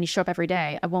you show up every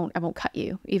day, I won't cut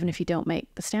you, even if you don't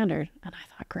make the standard. And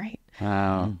I thought, great.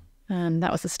 Wow. And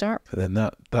that was the start. But then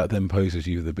that then poses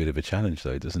you with a bit of a challenge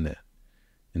though, doesn't it?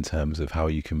 In terms of how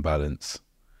you can balance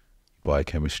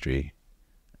biochemistry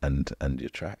and your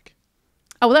track.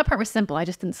 Oh, well, that part was simple. I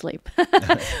just didn't sleep,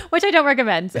 which I don't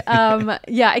recommend.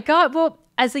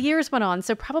 As the years went on,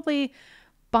 so probably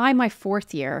by my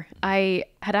 4th year, I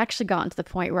had actually gotten to the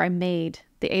point where I made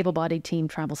the able-bodied team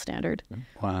travel standard.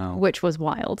 Wow. Which was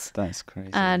wild. That's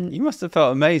crazy. And you must have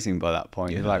felt amazing by that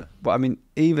point. You're like,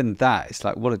 even that, it's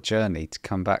like, what a journey to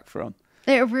come back from.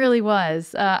 It really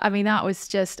was. That was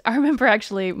just, I remember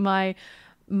actually one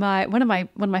of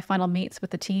my final meets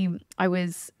with the team,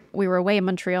 we were away in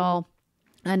Montreal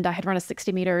and I had run a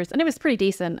 60 meters and it was pretty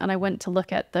decent. And I went to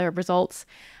look at the results.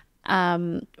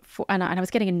 And I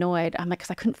was getting annoyed. I'm like, because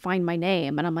I couldn't find my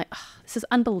name. And I'm like, oh, this is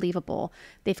unbelievable.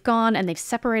 They've gone and they've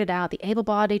separated out the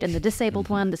able-bodied and the disabled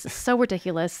one. This is so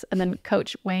ridiculous. And then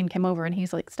Coach Wayne came over and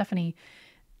he's like, Stephanie,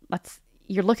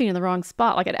 you're looking in the wrong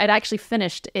spot. Like I'd actually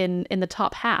finished in the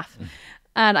top half.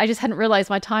 And I just hadn't realized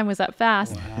my time was that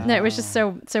fast. Wow. And it was just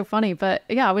so funny. But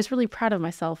yeah, I was really proud of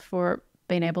myself for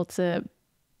being able to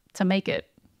make it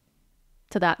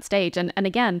to that stage. And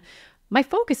again, my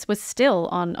focus was still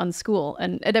on school,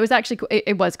 and it was actually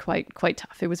quite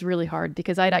tough. It was really hard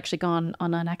because I'd actually gone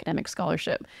on an academic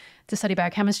scholarship to study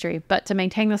biochemistry, but to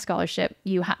maintain the scholarship,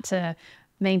 you had to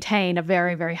maintain a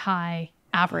very, very high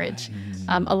average,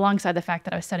 alongside the fact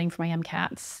that I was studying for my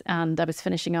MCATs and I was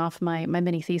finishing off my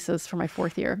mini thesis for my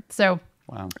 4th year. So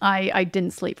wow. I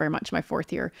didn't sleep very much my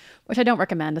 4th year, which I don't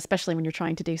recommend, especially when you're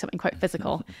trying to do something quite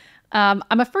physical. I'm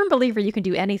a firm believer you can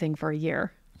do anything for a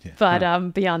year. Yeah.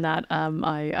 But beyond that,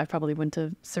 I probably wouldn't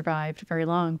have survived very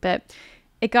long. But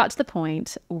it got to the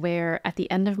point where at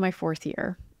the end of my 4th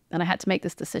year, and I had to make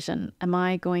this decision, am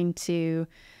I going to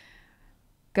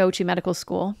go to medical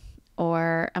school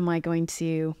or am I going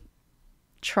to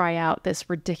try out this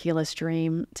ridiculous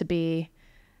dream to be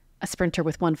a sprinter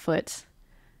with one foot,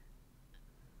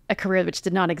 a career which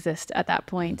did not exist at that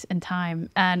point in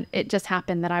time? And it just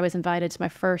happened that I was invited to my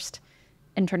first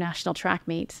international track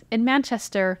meet in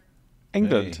Manchester,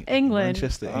 England.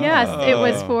 Manchester. Yes, it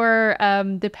was for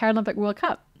the Paralympic World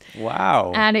Cup.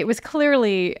 Wow. And it was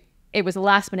a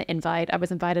last minute invite. I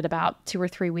was invited about 2 or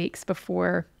 3 weeks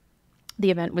before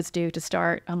the event was due to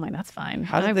start. I'm like, that's fine.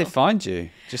 How did they find you?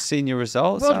 Just seeing your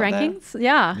results? World rankings?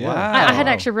 Yeah. Wow. I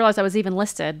hadn't actually realized I was even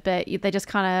listed, but they just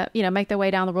kind of, make their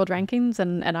way down the world rankings,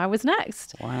 and I was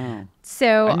next. Wow.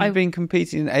 So I've been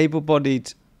competing in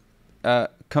able-bodied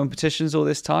competitions all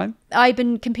this time? I've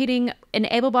been competing in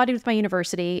able-bodied with my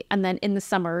university, and then in the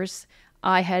summers,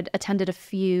 I had attended a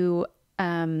few...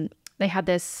 they had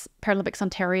this Paralympics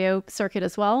Ontario circuit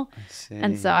as well. I see.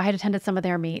 And so I had attended some of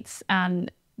their meets, and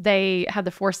they had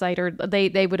the foresight, or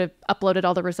they would have uploaded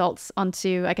all the results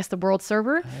onto, I guess, the world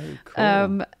server. Oh,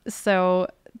 cool. So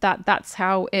that's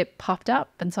how it popped up.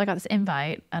 And so I got this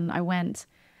invite, and I went,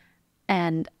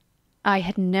 and I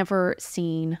had never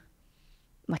seen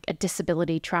like a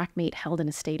disability track meet held in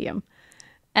a stadium.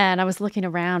 And I was looking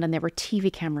around, and there were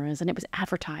TV cameras, and it was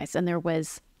advertised, and there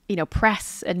was,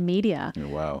 press and media. Oh,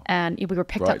 wow. And we were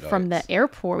picked Bright up from the lights.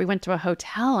 airport. We went to a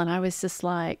hotel, and I was just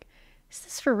like, is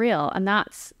this for real? And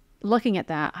looking at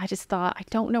that, I just thought, I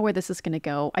don't know where this is going to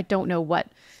go. I don't know what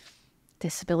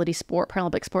disability sport,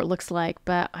 Paralympic sport looks like,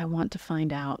 but I want to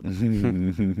find out.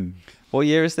 What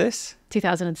year is this?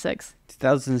 2006.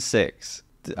 2006.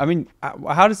 I mean,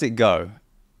 how does it go?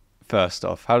 First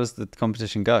off, how does the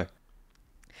competition go?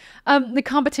 The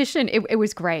competition, it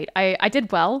was great. I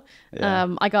did well.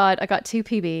 Yeah. I got 2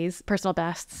 PBs, personal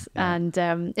bests, and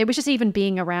it was just even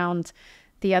being around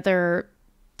the other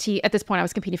at this point I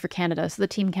was competing for Canada, so the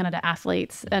Team Canada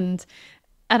athletes, and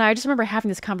I just remember having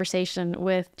this conversation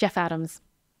with Jeff Adams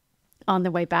on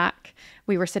the way back.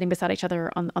 We were sitting beside each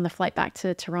other on the flight back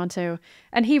to Toronto,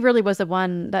 and he really was the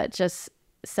one that just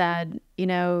said,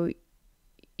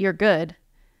 you're good,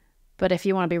 but if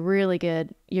you want to be really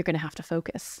good, you're going to have to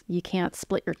focus. You can't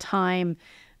split your time.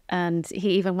 And he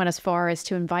even went as far as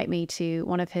to invite me to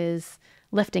one of his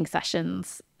lifting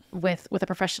sessions with a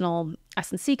professional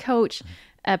S&C coach,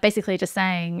 basically just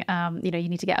saying, you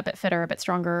need to get a bit fitter, a bit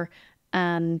stronger,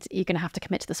 and you're going to have to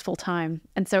commit to this full time.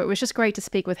 And so it was just great to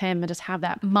speak with him and just have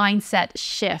that mindset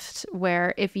shift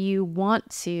where if you want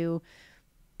to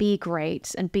be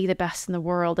great and be the best in the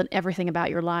world, and everything about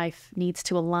your life needs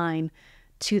to align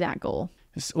to that goal.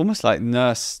 It's almost like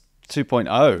Nurse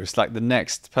 2.0. It's like the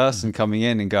next person coming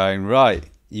in and going, right,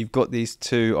 you've got these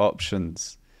 2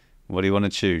 options. What do you want to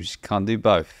choose? You can't do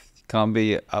both. You can't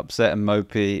be upset and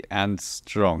mopey and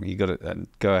strong. You got to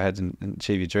go ahead and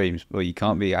achieve your dreams. Well, you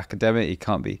can't be academic. You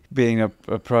can't be being a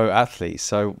pro athlete.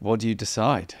 So what do you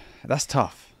decide? That's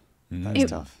tough.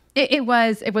 That's tough. It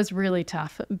was really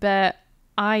tough, but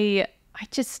I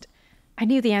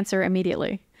knew the answer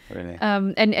immediately. Really?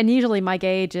 And usually my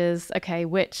gauge is, okay,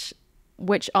 which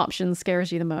option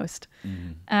scares you the most?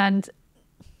 And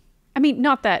I mean,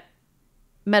 not that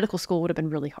medical school would have been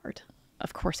really hard.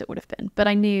 Of course it would have been, but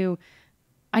I knew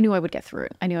I would get through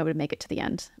it. I knew I would make it to the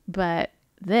end. But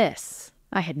this,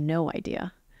 I had no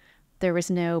idea. There was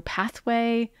no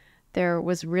pathway. There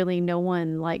was really no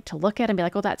one like to look at and be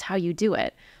like, oh, that's how you do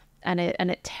it. And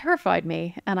it terrified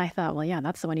me. And I thought, well, yeah,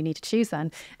 that's the one you need to choose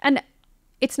then. And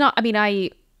it's not, I mean,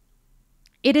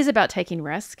 it is about taking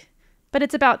risk, but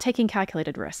it's about taking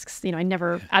calculated risks. I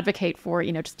never advocate for,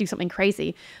 just do something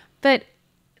crazy. But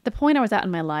the point I was at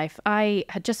in my life, I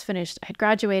had just finished, I had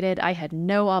graduated, I had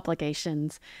no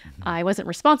obligations. I wasn't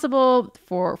responsible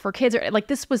for kids.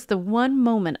 This was the one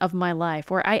moment of my life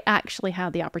where I actually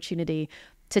had the opportunity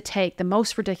to take the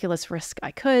most ridiculous risk I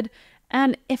could.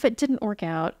 And if it didn't work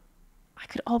out, I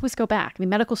could always go back. I mean,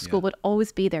 medical school would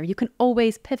always be there. You can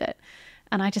always pivot.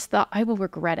 And I just thought I will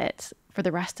regret it for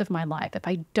the rest of my life if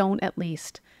I don't at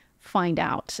least find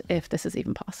out if this is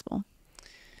even possible.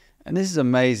 And this is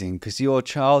amazing because your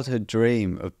childhood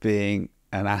dream of being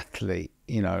an athlete,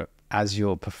 as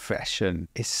your profession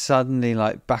is suddenly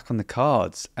like back on the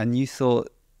cards, and you thought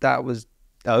that was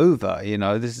over,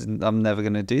 I'm never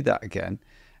going to do that again.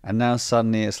 And now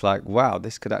suddenly it's like, wow,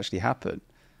 this could actually happen.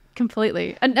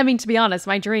 Completely. And I mean, to be honest,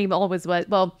 my dream always was,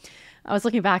 I was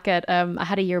looking back at, I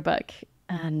had a yearbook,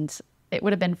 and it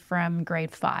would have been from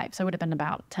grade 5. So it would have been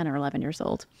about 10 or 11 years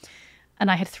old. And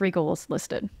I had 3 goals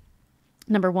listed.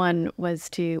 Number 1 was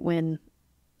to win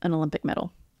an Olympic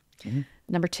medal.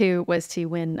 Number 2 was to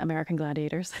win American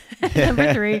Gladiators.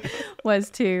 Number 3 was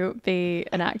to be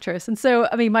an actress. And so,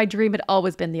 I mean, my dream had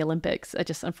always been the Olympics.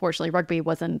 Unfortunately, rugby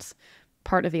wasn't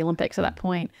part of the Olympics at that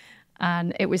point.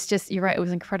 And it was just, you're right, it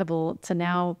was incredible to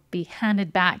now be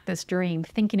handed back this dream,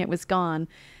 thinking it was gone,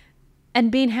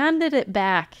 and being handed it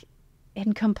back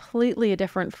in completely a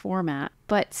different format,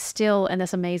 but still in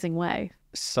this amazing way.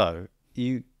 So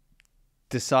you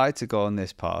decide to go on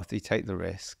this path, you take the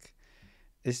risk.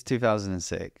 It's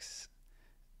 2006.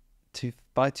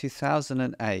 By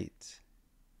 2008,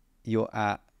 you're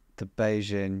at the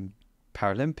Beijing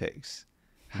Paralympics.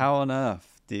 How on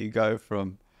earth do you go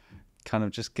from kind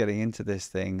of just getting into this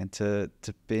thing and to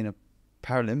being a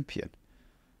Paralympian?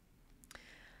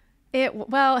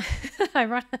 Well,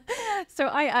 so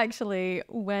I actually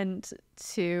went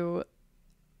to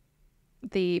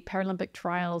the Paralympic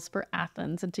trials for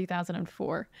Athens in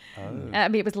 2004. Oh. I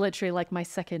mean, it was literally like my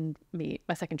second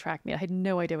track meet. I had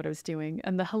no idea what I was doing.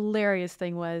 And the hilarious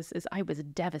thing is I was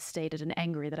devastated and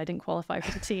angry that I didn't qualify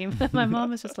for the team. My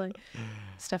mom was just like,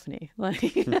 Stephanie, like,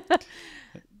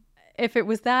 if it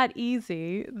was that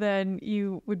easy, then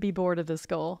you would be bored of this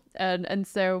goal. And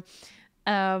so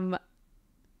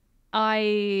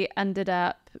I ended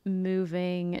up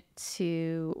moving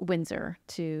to Windsor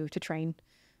to train.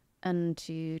 And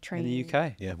to train in the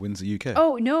UK. Yeah, Windsor, UK.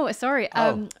 Oh no, sorry,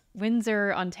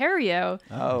 Windsor, Ontario.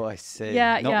 Oh, I see.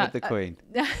 Yeah, Not with the Queen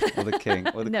or the King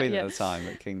or the Queen at the time,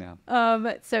 but King now.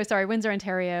 So sorry, Windsor,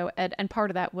 Ontario, and part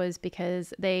of that was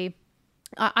because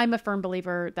I'm a firm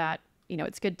believer that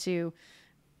it's good to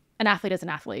an athlete as an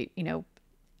athlete.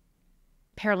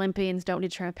 Paralympians don't need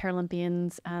to train with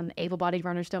Paralympians, and able-bodied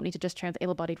runners don't need to just train with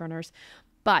able-bodied runners.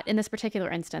 But in this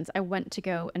particular instance, I went to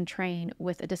go and train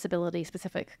with a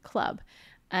disability-specific club.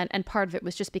 And part of it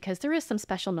was just because there is some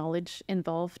special knowledge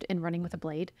involved in running with a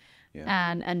blade.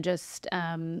 Yeah. And just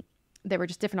there were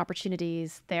just different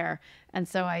opportunities there. And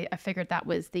so I figured that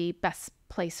was the best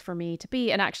place for me to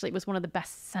be. And actually, it was one of the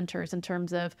best centers in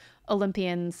terms of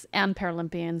Olympians and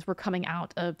Paralympians were coming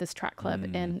out of this track club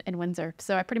in Windsor.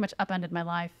 So I pretty much upended my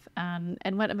life and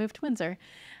went and moved to Windsor.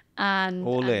 And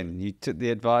all in. You took the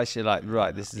advice. You're like,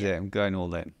 right, this is it. I'm going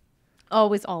all in.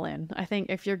 Always all in. I think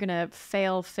if you're going to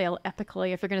fail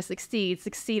epically. If you're going to succeed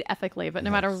epically. But no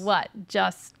matter what,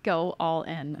 just go all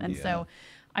in. And so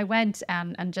I went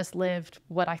and just lived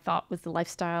what I thought was the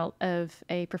lifestyle of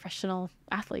a professional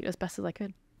athlete as best as I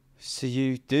could. So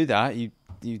you do that.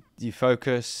 You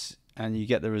focus and you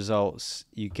get the results.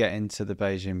 You get into the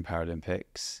Beijing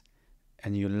Paralympics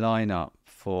and you line up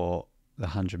for the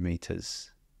 100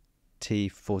 meters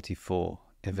T44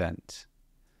 event.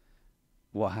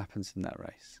 What happens in that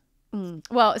race?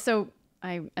 Well, so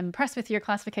I'm impressed with your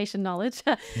classification knowledge.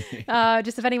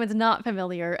 Just if anyone's not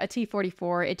familiar, a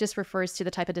T44, it just refers to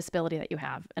the type of disability that you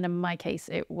have. And in my case,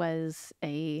 it was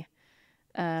I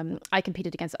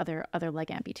competed against other leg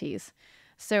amputees.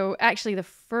 So actually the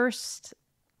first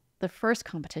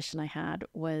competition I had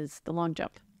was the long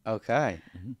jump. Okay.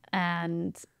 Mm-hmm.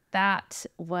 And that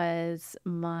was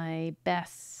my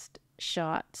best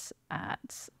shot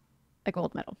at a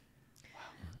gold medal.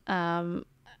 Wow.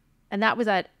 And that was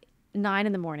at 9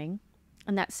 a.m.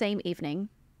 And that same evening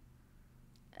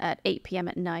at 8 p.m.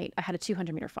 at night, I had a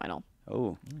 200 meter final.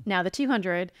 Oh. Now the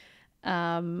 200,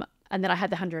 and then I had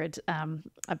the 100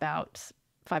 about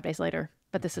 5 days later.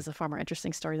 But this is a far more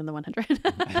interesting story than the 100.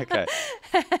 Okay.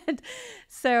 And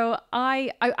so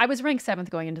I was ranked 7th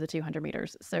going into the 200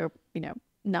 meters. So,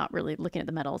 not really looking at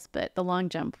the medals, but the long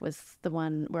jump was the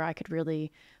one where I could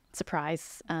really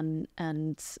surprise and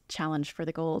challenge for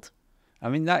the gold. I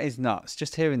mean, that is nuts.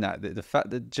 Just hearing that, the fact,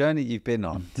 the journey you've been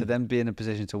on to then be in a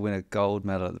position to win a gold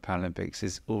medal at the Paralympics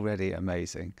is already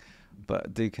amazing.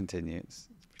 But do continue. It's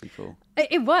pretty cool.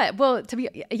 It was. Well,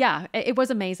 it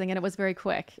was amazing and it was very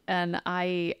quick. And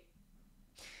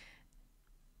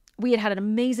we had an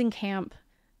amazing camp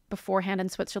beforehand in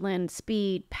Switzerland.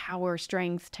 Speed, power,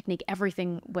 strength, technique,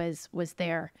 everything was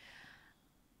there.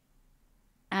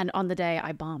 And on the day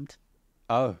I bombed.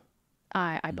 Oh.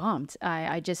 I bombed.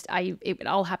 It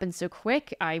all happened so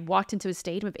quick. I walked into a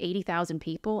stadium of 80,000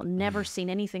 people, never seen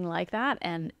anything like that.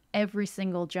 And every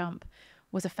single jump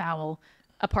was a foul,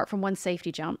 apart from one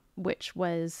safety jump, which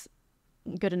was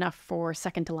good enough for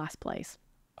second to last place.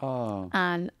 Oh.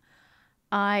 And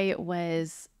I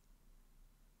was,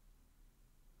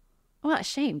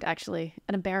 ashamed, actually,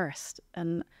 and embarrassed.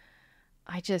 And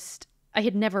I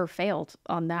had never failed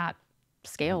on that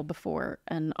scale before,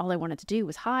 and all I wanted to do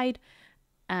was hide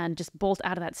and just bolt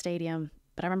out of that stadium.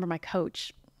 But I remember my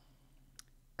coach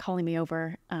calling me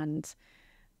over, and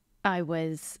I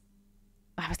was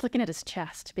looking at his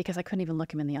chest because I couldn't even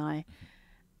look him in the eye.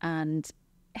 And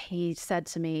he said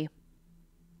to me,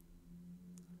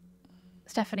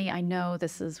 "Stephanie, I know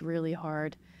this is really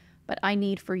hard, but I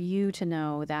need for you to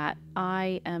know that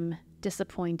I am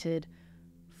disappointed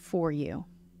for you,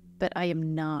 but I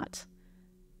am not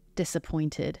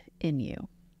disappointed in you."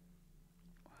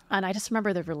 And I just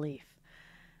remember the relief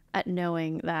at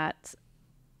knowing that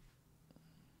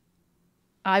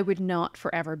I would not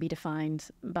forever be defined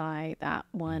by that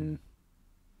one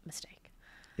mistake.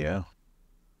 Yeah.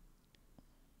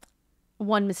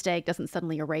 One mistake doesn't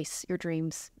suddenly erase your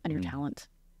dreams and your talent.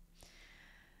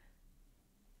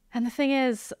 And the thing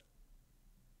is,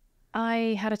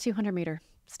 I had a 200 meter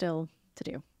still to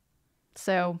do.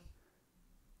 So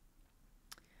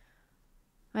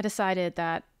I decided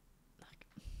that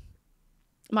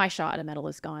my shot at a medal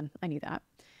is gone. I knew that.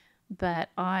 But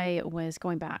I was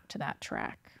going back to that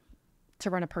track to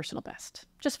run a personal best,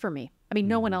 just for me. I mean,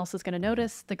 no one else is going to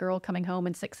notice the girl coming home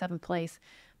in 6th, 7th place,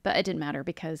 but it didn't matter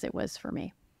because it was for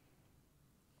me.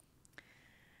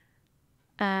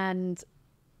 And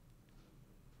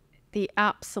the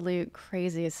absolute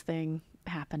craziest thing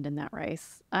happened in that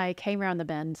race. I came around the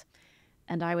bend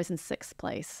and I was in 6th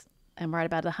place and we're at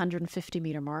about the 150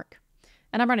 meter mark.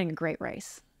 And I'm running a great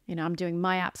race. You know, I'm doing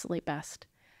my absolute best.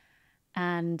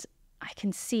 And I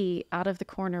can see out of the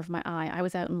corner of my eye, I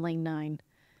was out in lane 9,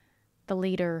 the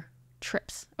leader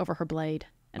trips over her blade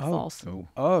and falls.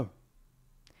 Oh.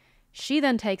 She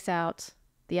then takes out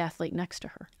the athlete next to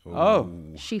her. Oh.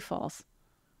 She falls.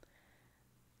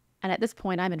 And at this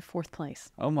point, I'm in 4th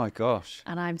place. Oh my gosh.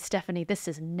 And I'm, Stephanie, this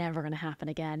is never going to happen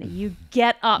again. You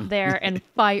get up there and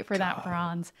fight for that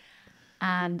bronze.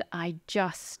 And I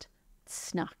just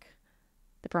snuck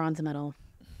the bronze medal.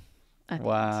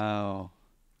 Wow.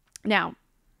 Now,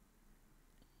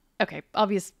 okay,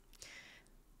 obvious.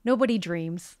 Nobody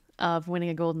dreams of winning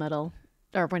a gold medal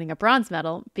or winning a bronze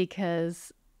medal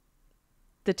because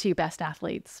the 2 best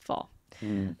athletes fall.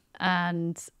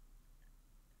 And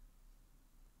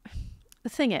the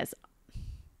thing is,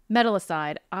 medal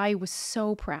aside, I was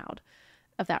so proud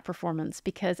of that performance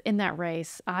because in that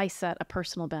race, I set a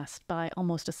personal best by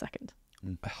almost a second.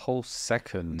 A whole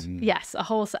second. Yes, a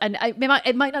whole... And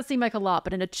it might not seem like a lot,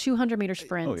 but in a 200-meter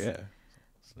sprint... Oh, yeah.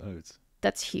 Loads.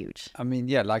 That's huge. I mean,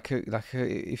 yeah,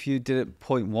 if you did it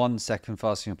 0.1 second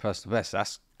faster than your personal best,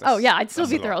 that's oh, yeah, I'd still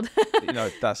be thrilled. You know,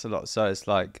 that's a lot. So it's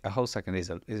like a whole second is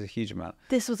a huge amount.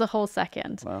 This was a whole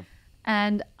second. Wow.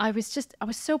 And I was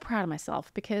so proud of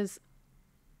myself because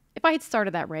if I had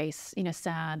started that race, you know,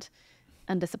 sad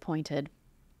and disappointed,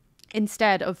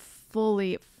 instead of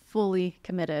fully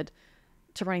committed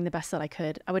to running the best that I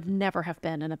could, I would never have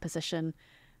been in a position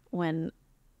when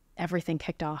everything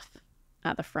kicked off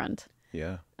at the front.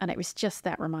 Yeah. And it was just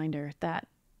that reminder that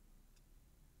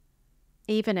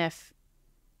even if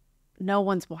no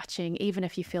one's watching, even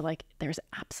if you feel like there's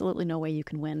absolutely no way you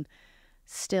can win,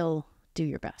 still do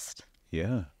your best.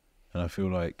 Yeah. And I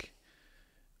feel like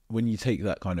when you take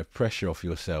that kind of pressure off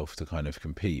yourself to kind of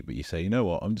compete, but you say, you know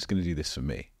what, I'm just going to do this for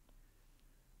me,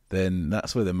 then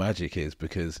that's where the magic is,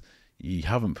 because you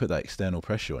haven't put that external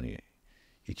pressure on you.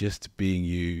 You're just being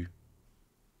you,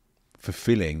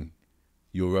 fulfilling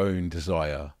your own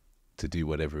desire to do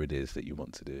whatever it is that you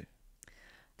want to do.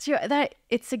 So that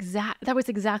was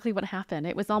exactly what happened.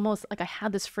 It was almost like I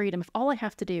had this freedom. If all I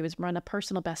have to do is run a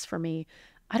personal best for me,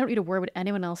 I don't need to worry what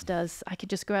anyone else does. I could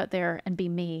just go out there and be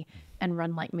me and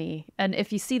run like me. And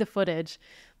if you see the footage,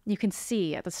 you can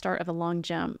see at the start of the long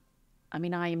jump, I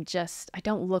mean, I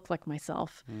don't look like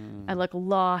myself. I look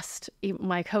lost.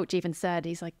 My coach even said,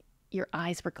 he's like, your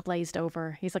eyes were glazed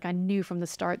over. He's like, I knew from the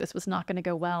start this was not going to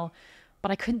go well, but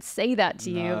I couldn't say that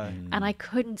to you and I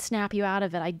couldn't snap you out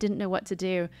of it. I didn't know what to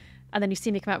do. And then you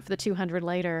see me come out for the 200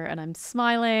 later and I'm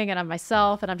smiling and I'm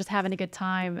myself and I'm just having a good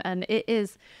time. And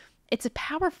it's a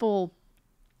powerful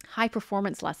high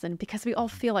performance lesson because we all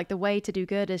feel like the way to do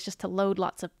good is just to load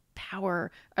lots of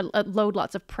power, load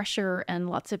lots of pressure and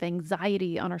lots of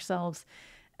anxiety on ourselves.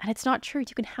 And it's not true.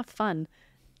 You can have fun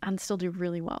and still do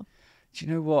really well. Do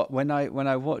you know what? When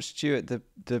I watched you at the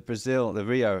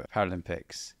Rio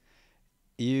Paralympics,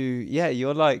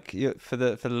 you're for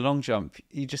the long jump,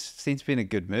 you just seem to be in a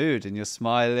good mood and you're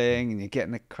smiling and you're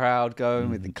getting the crowd going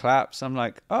with the claps. I'm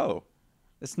like, oh,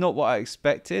 it's not what I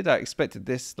expected. I expected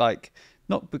this, like,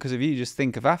 not because of you. Just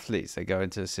think of athletes; they go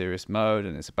into a serious mode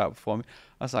and it's about performing.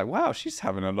 I was like, wow, she's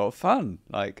having a lot of fun.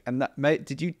 Like, and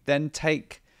did you then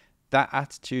take that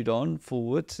attitude on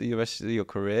forward to the rest of your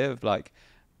career of like,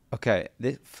 okay,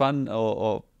 this fun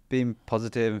or being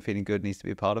positive and feeling good needs to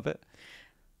be a part of it?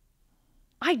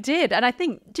 I did. And I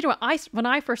think, do you know what? When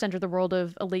I first entered the world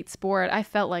of elite sport, I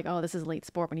felt like, oh, this is elite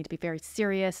sport. We need to be very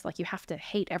serious. Like, you have to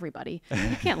hate everybody.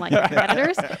 You can't like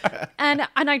competitors. And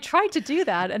I tried to do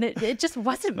that. And it just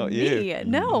wasn't me. You.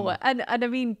 No. And I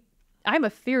mean, I'm a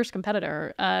fierce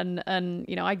competitor. And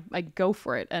you know, I go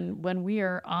for it. And when we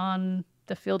are on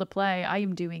the field of play, I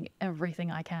am doing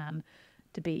everything I can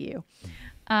to beat you.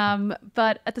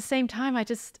 But at the same time,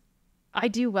 I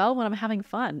do well when I'm having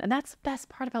fun. And that's the best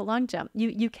part about long jump.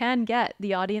 You can get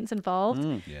the audience involved.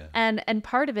 And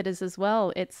part of it is as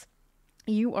well, it's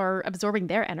you are absorbing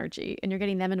their energy and you're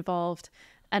getting them involved.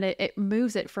 And it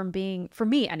moves it from being, for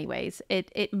me anyways,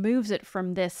 it moves it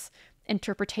from this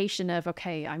interpretation of,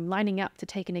 okay, I'm lining up to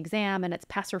take an exam and it's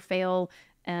pass or fail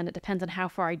and it depends on how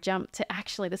far I jump, to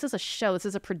actually, this is a show, this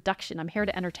is a production. I'm here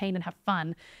to entertain and have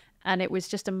fun. And it was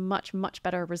just a much, much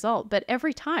better result. But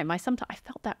every time I felt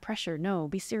that pressure. No,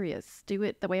 be serious. Do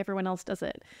it the way everyone else does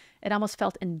it. It almost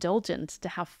felt indulgent to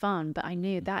have fun, but I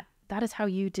knew that is how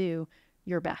you do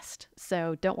your best.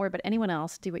 So don't worry about anyone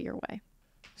else. Do it your way.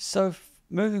 So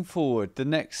moving forward, the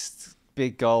next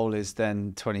big goal is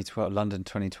then London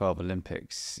 2012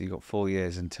 Olympics. You've got 4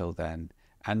 years until then.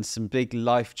 And some big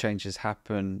life changes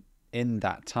happen in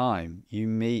that time. You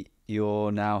meet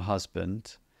your now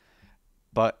husband,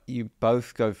 but you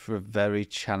both go through a very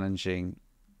challenging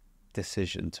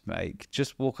decision to make.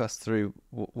 Just walk us through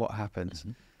what happens.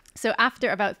 Mm-hmm. So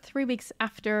about 3 weeks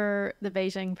after the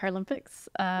Beijing Paralympics,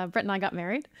 Brett and I got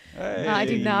married. Hey. I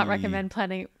do not recommend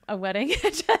planning a wedding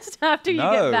just after you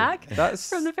get back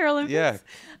from the Paralympics. Yeah,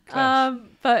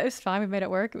 but it was fine. We made it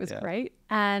work. It was great.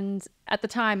 And at the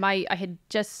time, I had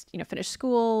just finished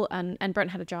school, and Brett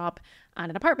had a job and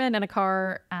an apartment and a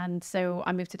car. And so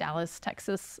I moved to Dallas,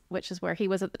 Texas, which is where he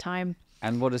was at the time.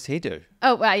 And what does he do?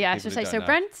 Oh, well, yeah, I should say. So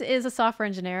Brent is a software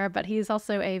engineer, but he's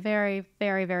also a very,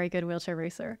 very, very good wheelchair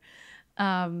racer.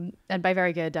 And by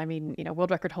very good, I mean,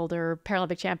 world record holder,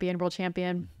 Paralympic champion, world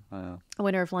champion, a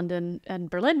winner of London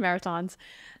and Berlin marathons.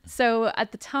 So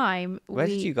at the time, where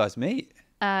did you guys meet?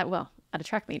 Well, at a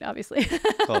track meet, obviously.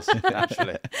 Of course,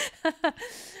 naturally.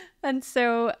 And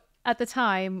so at the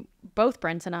time, both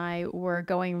Brent and I were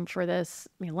going for this,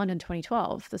 London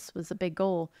 2012. This was a big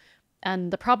goal.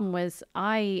 And the problem was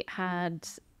I had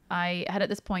at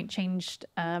this point changed.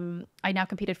 I now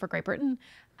competed for Great Britain,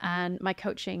 and my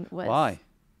coaching was... Why?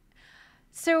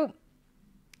 So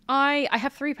I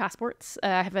have 3 passports.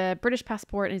 I have a British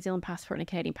passport, a New Zealand passport, and a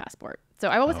Canadian passport. So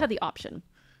I always had the option.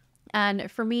 And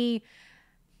for me,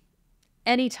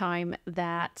 anytime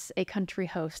that a country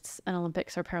hosts an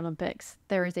Olympics or Paralympics,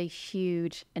 there is a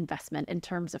huge investment in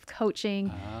terms of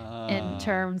coaching, in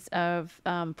terms of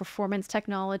performance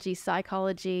technology,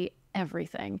 psychology,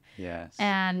 everything. Yes.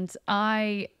 And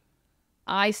I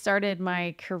started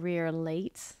my career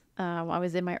late. I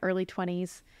was in my early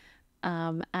 20s.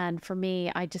 And for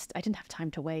me, I didn't have time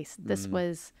to waste. This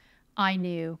was, I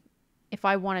knew if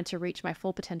I wanted to reach my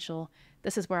full potential,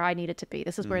 this is where I needed to be.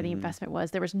 This is where the investment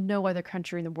was. There was no other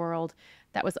country in the world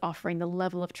that was offering the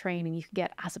level of training you could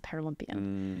get as a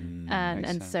Paralympian.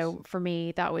 And so for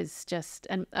me, that was just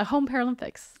a home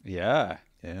Paralympics. Yeah.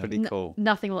 Pretty cool.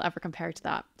 Nothing will ever compare to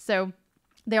that. So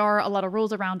there are a lot of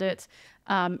rules around it.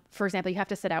 For example, you have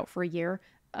to sit out for a year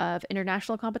of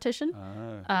international competition.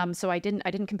 So I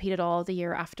didn't compete at all the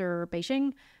year after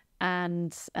Beijing.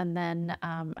 And then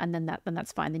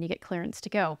that's fine. Then you get clearance to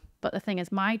go. But the thing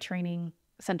is, my training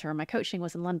center, my coaching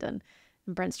was in London,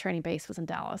 and Brent's training base was in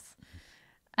Dallas.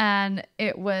 And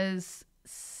it was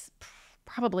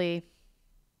probably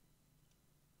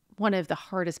one of the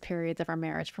hardest periods of our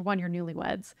marriage. For one, you're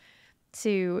newlyweds.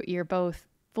 2, you're both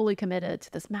fully committed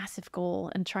to this massive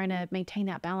goal and trying to maintain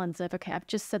that balance of, okay, I've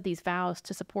just said these vows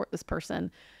to support this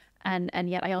person. And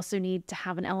yet I also need to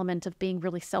have an element of being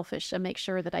really selfish and make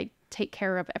sure that I take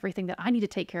care of everything that I need to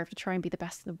take care of to try and be the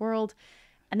best in the world.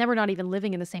 And then we're not even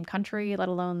living in the same country, let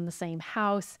alone the same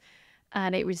house.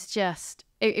 And it was just,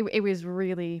 it was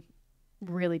really,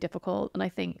 really difficult. And I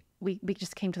think we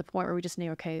just came to the point where we just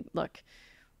knew, okay, look,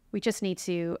 we just need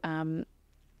to, I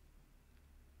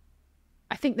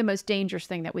think the most dangerous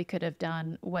thing that we could have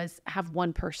done was have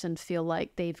one person feel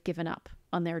like they've given up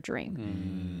on their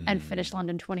dream and finish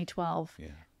London 2012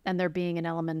 and there being an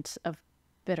element of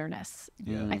bitterness.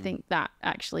 I think that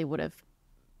actually would have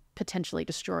potentially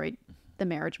destroyed the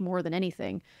marriage more than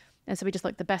anything. And so we just,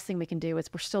 like, the best thing we can do is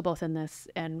we're still both in this,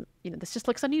 and this just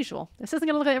looks unusual. This isn't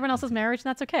going to look like everyone else's marriage, and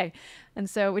that's okay. And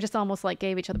so we just almost like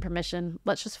gave each other permission.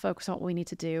 Let's just focus on what we need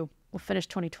to do. We'll finish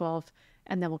 2012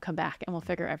 and then we'll come back and we'll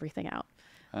figure everything out.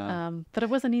 But it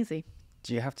wasn't easy.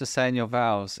 Do you have to say in your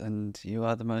vows, and you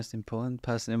are the most important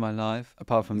person in my life,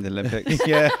 apart from the Olympics?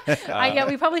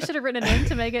 We probably should have written it in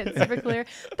to make it super clear.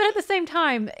 But at the same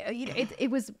time,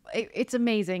 it's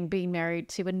amazing being married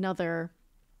to another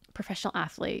professional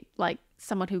athlete, like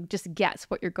someone who just gets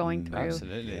what you're going through.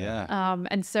 Absolutely, yeah.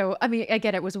 And so, I mean,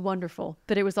 again, it was wonderful,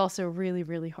 but it was also really,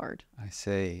 really hard. I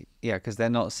see. Yeah, because they're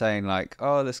not saying like,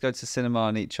 oh, let's go to the cinema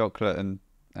and eat chocolate and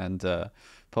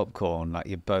popcorn. Like,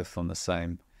 you're both on the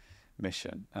same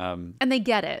mission. And they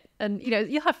get it. And,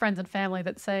 you'll have friends and family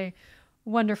that say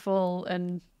wonderful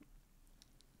and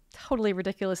totally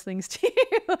ridiculous things to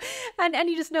you. and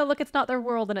you just know, look, it's not their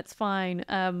world and it's fine.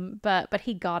 But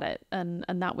he got it. And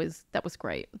that was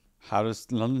great. How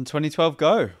does London 2012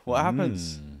 go? What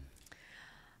happens?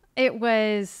 It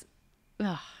was,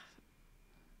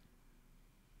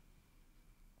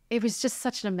 it was just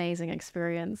such an amazing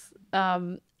experience.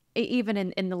 Even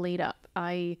in the lead up,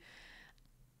 I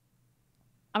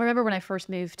remember when I first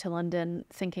moved to London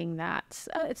thinking that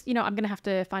it's, I'm going to have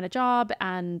to find a job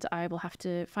and I will have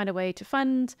to find a way to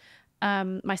fund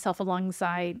myself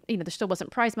alongside, there still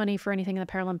wasn't prize money for anything in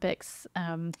the Paralympics.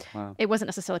 Wow. It wasn't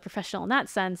necessarily professional in that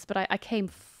sense, but I came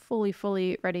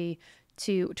fully ready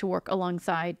to work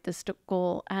alongside this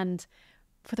goal. And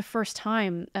for the first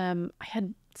time, I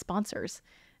had sponsors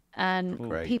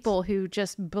and people who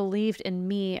just believed in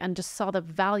me and just saw the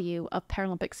value of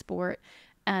Paralympic sport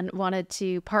and wanted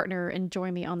to partner and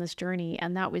join me on this journey.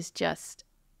 And that was just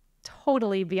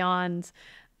totally beyond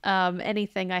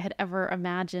anything I had ever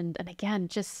imagined. And again,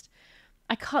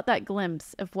 I caught that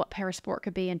glimpse of what parasport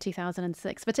could be in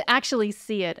 2006, but to actually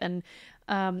see it, and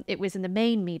it was in the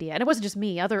main media, and it wasn't just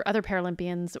me, other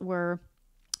Paralympians were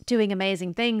doing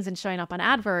amazing things and showing up on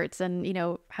adverts, and,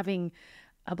 having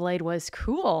a blade was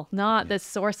cool, not this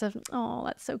source of, oh,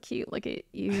 that's so cute, like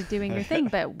you doing your thing,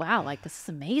 but wow, like this is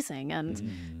amazing. And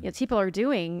people are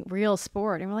doing real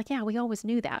sport, and we're like, yeah, we always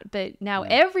knew that, but now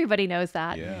everybody knows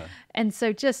that. And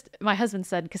so just my husband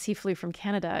said, because he flew from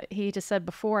Canada, he just said,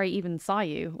 before I even saw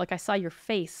you, like I saw your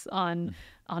face on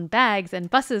bags and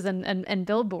buses and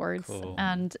billboards. Cool.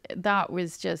 And that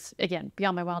was just, again,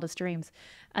 beyond my wildest dreams.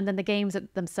 And then the games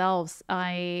themselves,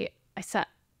 I set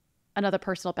another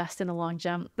personal best in the long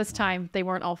jump. This time they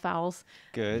weren't all fouls.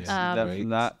 Good. From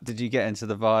that, did you get into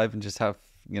the vibe and just have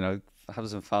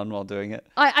some fun while doing it?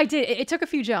 I did. It took a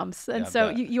few jumps. And so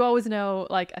you always know,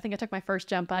 like, I think I took my first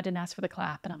jump, I didn't ask for the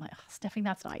clap. And I'm like, oh, Steffi,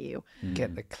 that's not you.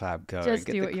 Get the clap going. Just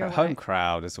get do the it your way. Home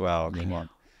crowd as well. Come on.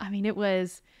 I mean, it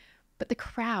was, but the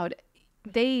crowd,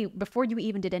 before you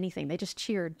even did anything, they just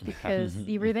cheered because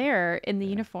you were there in the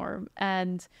uniform.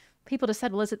 And people just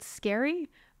said, well, is it scary?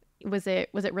 Was it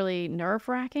really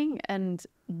nerve-wracking? And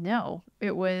no,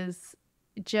 it was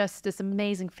just this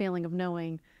amazing feeling of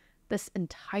knowing this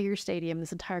entire stadium,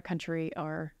 this entire country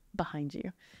are behind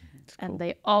you. And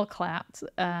they all clapped,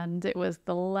 and it was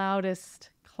the loudest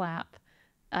clap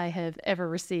I have ever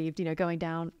received, going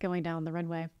down the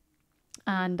runway.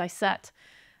 And I set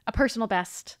a personal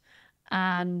best,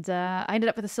 and I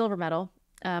ended up with a silver medal.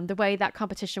 The way that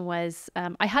competition was,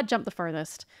 I had jumped the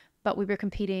furthest, but we were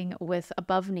competing with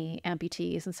above knee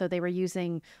amputees. And so they were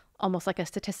using almost like a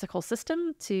statistical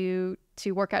system to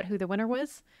work out who the winner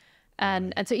was.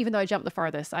 And so even though I jumped the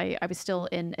farthest, I was still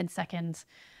in second.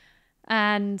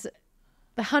 And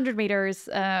the 100 meters,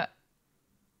 it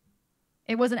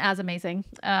wasn't as amazing.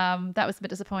 That was a bit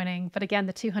disappointing. But again,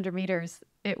 the 200 meters,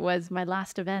 it was my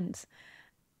last event.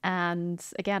 And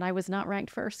again, I was not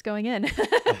ranked first going in,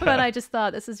 but I just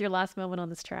thought, this is your last moment on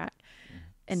this track.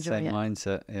 Enjoy Same it.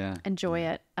 mindset, yeah. Enjoy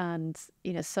it and,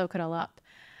 soak it all up.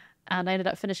 And I ended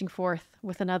up finishing fourth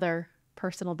with another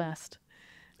personal best.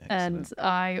 Excellent. And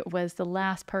I was the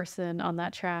last person on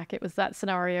that track. It was that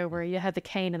scenario where you had the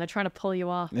cane and they're trying to pull you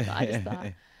off. I just thought,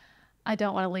 I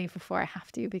don't want to leave before I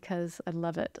have to because I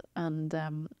love it. And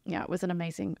it was an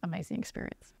amazing, amazing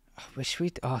experience. I wish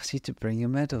we'd asked you to bring your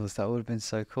medals. That would have been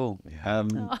so cool. Yeah.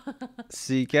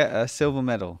 So you get a silver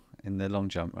medal in the long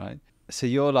jump, right? So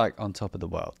you're like on top of the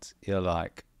world. You're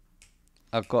like,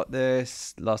 I've got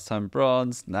this, last time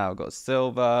bronze, now I've got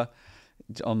silver,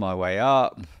 on my way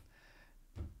up.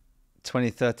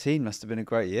 2013 must have been a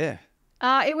great year.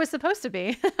 It was supposed to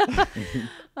be.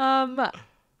 I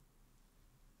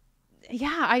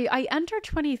entered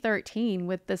 2013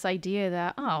 with this idea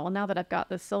that, now that I've got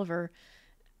this silver,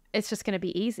 it's just going to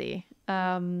be easy.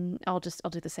 I'll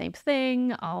do the same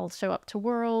thing. I'll show up to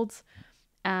Worlds.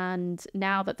 And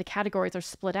now that the categories are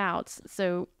split out,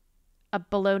 so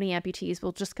below knee amputees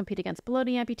will just compete against below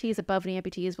knee amputees, above knee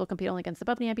amputees will compete only against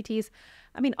above knee amputees.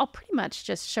 I mean, I'll pretty much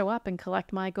just show up and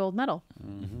collect my gold medal.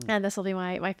 And this will be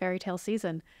my fairy tale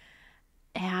season.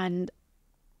 And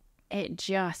it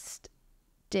just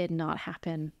did not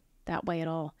happen that way at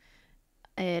all.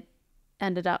 It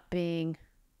ended up being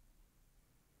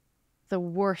the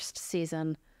worst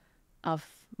season of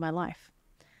my life.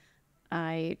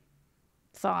 I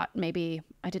thought maybe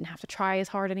I didn't have to try as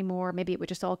hard anymore. Maybe it would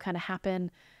just all kind of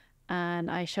happen. And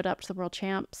I showed up to the World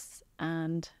Champs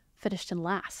and finished in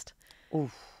last.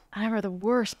 Oof. I remember the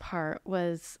worst part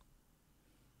was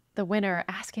the winner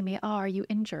asking me, are you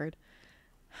injured?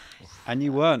 And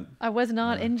you weren't. I was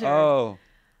not injured. Oh,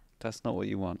 that's not what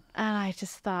you want. And I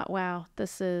just thought, wow,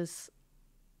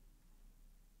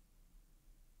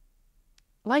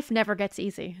 life never gets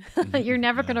easy. You're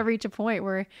never going to reach a point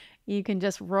where you can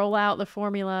just roll out the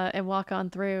formula and walk on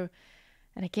through.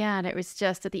 And again, it was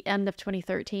just at the end of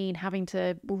 2013, having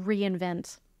to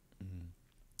reinvent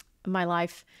my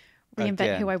life,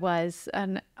 reinvent who I was.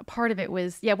 And part of it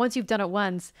was, once you've done it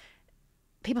once,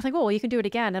 people think, oh, well, you can do it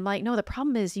again. I'm like, no, the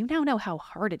problem is you now know how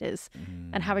hard it is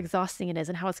and how exhausting it is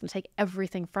and how it's going to take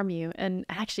everything from you. And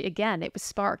actually, again, it was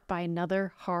sparked by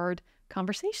another hard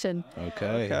conversation.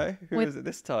 Okay. Who was it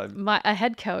this time? A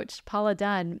head coach, Paula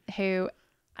Dunn, who,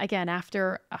 again,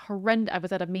 after I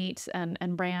was at a meet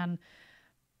and ran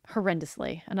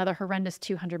horrendously, another horrendous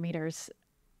 200 meters.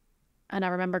 And I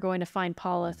remember going to find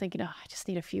Paula thinking, oh, I just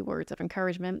need a few words of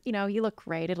encouragement. You know, you look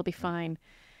great. It'll be fine.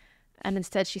 And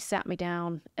instead she sat me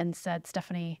down and said,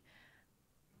 Stephanie,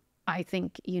 I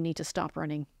think you need to stop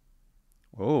running.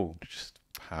 Oh, just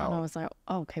how? And I was like,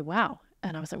 oh, okay, wow.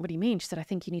 And I was like, what do you mean? She said, I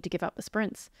think you need to give up the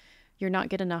sprints. You're not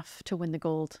good enough to win the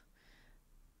gold,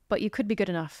 but you could be good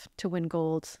enough to win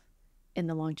gold in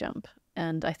the long jump.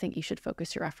 And I think you should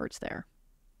focus your efforts there.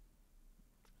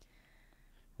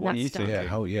 What do you think?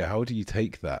 How do you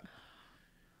take that?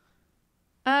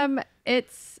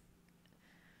 It's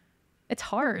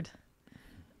hard.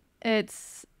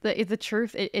 It's the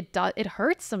truth. It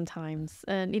hurts sometimes.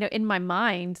 And, you know, in my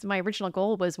mind, my original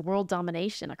goal was world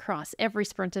domination across every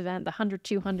sprint event, the 100,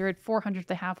 200, 400,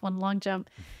 the half, one long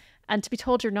jump. And to be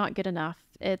told you're not good enough,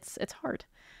 it's hard.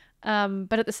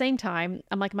 But at the same time,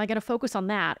 I'm like, am I going to focus on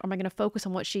that? Or am I going to focus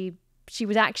on what she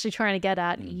was actually trying to get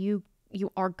at? You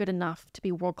are good enough to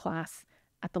be world class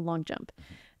at the long jump.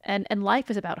 And life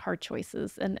is about hard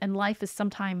choices. And life is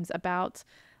sometimes about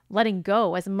letting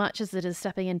go as much as it is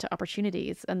stepping into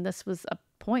opportunities. And this was a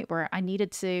point where you need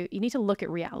to look at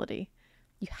reality.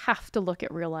 You have to look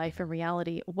at real life and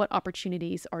reality. What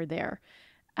opportunities are there?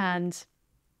 And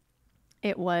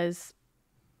it was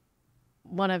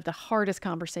one of the hardest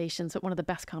conversations, but one of the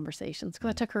best conversations, because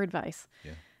I took her advice.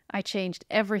 Yeah. I changed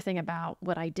everything about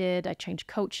what I did. I changed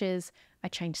coaches. I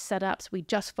changed setups. We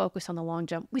just focused on the long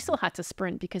jump. We still had to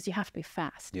sprint because you have to be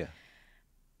fast. Yeah.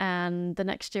 And the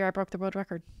next year I broke the world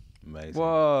record. Amazing.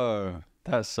 Whoa.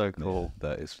 That's so cool.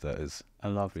 Yeah, that is. I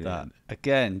love brilliant. that.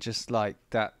 Again, just like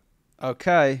that.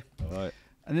 Okay. All right.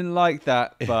 I didn't like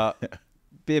that, but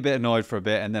be a bit annoyed for a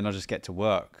bit and then I'll just get to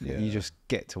work. Yeah. And you just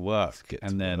get to work.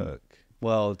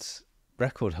 World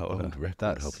record holder.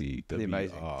 That's pretty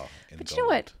amazing. But you know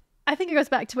what? I think it goes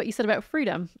back to what you said about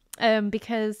freedom,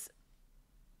 because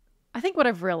I think what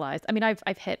I've realized, I mean,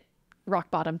 I've hit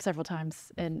rock bottom several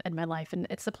times in my life, and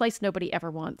it's a place nobody ever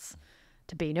wants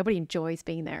to be. Nobody enjoys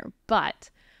being there. But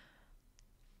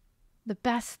the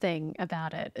best thing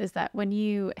about it is that when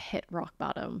you hit rock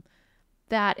bottom,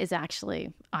 that is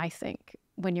actually, I think,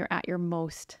 when you're at your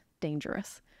most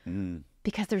dangerous.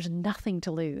 Because there's nothing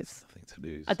to lose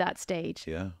at that stage.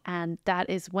 Yeah. And that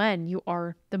is when you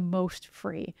are the most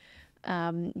free.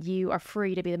 You are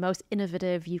free to be the most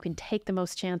innovative. You can take the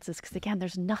most chances because, again,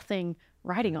 there's nothing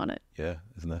riding on it. Yeah,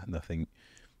 there's nothing,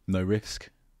 no risk.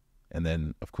 And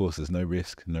then, of course, there's no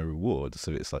risk, no reward.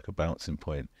 So it's like a bouncing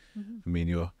point. I mean,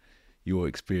 your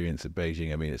experience at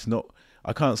Beijing, I mean, it's not,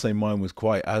 I can't say mine was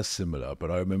quite as similar, but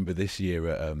I remember this year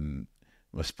at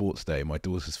my sports day, my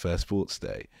daughter's first sports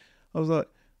day, I was like,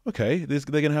 okay, they're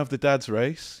going to have the dad's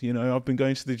race. You know, I've been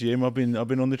going to the gym. I've been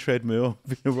on the treadmill.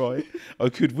 I've been all right. I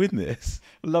could win this.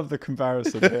 Love the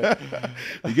comparison here.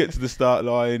 You get to the start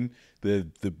line, the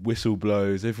whistle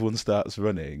blows, everyone starts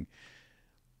running.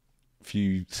 A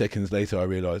few seconds later, I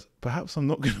realised perhaps I'm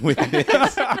not going to win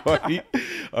this. Right?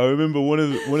 I remember one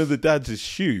of the dad's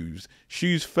shoes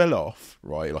fell off.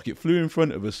 Right, like it flew in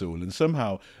front of us all, and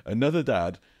somehow another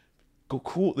dad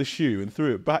caught the shoe and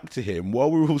threw it back to him while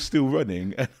we were all still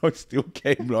running, and I still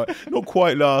came like not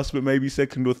quite last, but maybe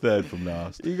second or third from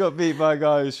last. You got beat by a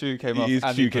guy whose shoe came off. His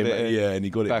shoe came back, and he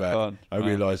got it back. On. I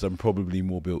realised I'm probably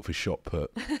more built for shot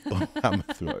put or hammer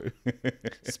throw.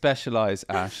 Specialise,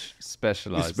 Ash.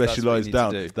 Specialise. Specialise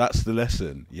down. That's the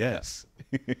lesson. Yes.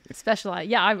 Specialise.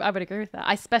 Yeah, I would agree with that.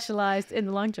 I specialised in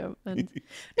the long jump. And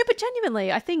no, but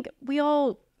genuinely, I think we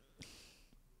all,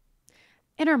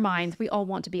 in our minds, we all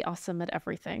want to be awesome at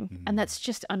everything. And that's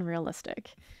just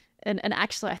unrealistic. And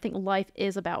actually, I think life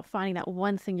is about finding that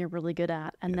one thing you're really good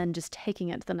at and then just taking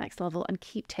it to the next level and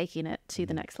keep taking it to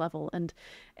the next level. And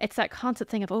it's that constant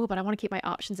thing of, but I want to keep my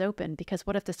options open because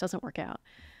what if this doesn't work out?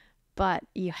 But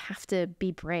you have to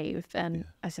be brave. And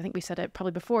as I think we said it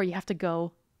probably before, you have to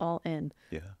go all in.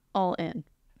 Yeah. All in.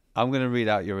 I'm going to read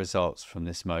out your results from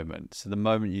this moment. So the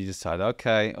moment you decide,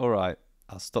 okay, all right,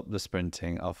 I'll stop the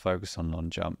sprinting. I'll focus on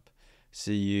long jump. So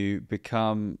you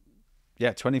become,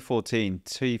 2014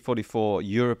 T44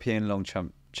 European long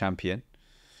jump champion.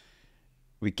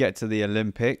 We get to the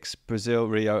Olympics, Brazil,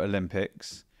 Rio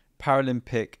Olympics.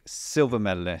 Paralympic silver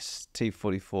medalist,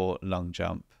 T44 long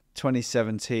jump.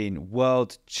 2017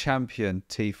 world champion,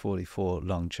 T44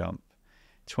 long jump.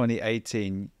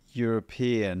 2018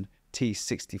 European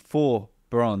T64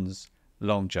 bronze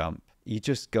long jump. You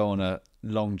just go on a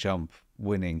long jump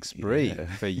winning spree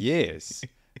for years,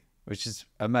 which is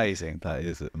amazing. That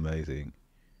is amazing.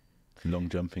 Long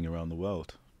jumping around the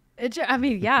world. It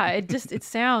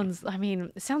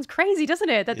sounds crazy, doesn't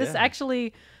it? That this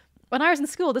actually, when I was in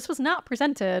school, this was not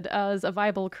presented as a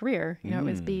viable career. You know, it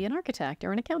was be an architect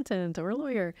or an accountant or a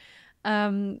lawyer.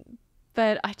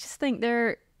 But I just think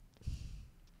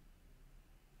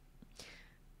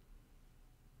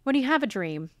when you have a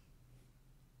dream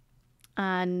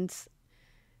and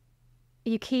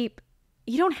you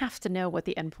don't have to know what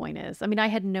the end point is. I mean, I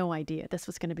had no idea this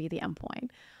was going to be the end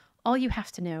point. All you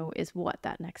have to know is what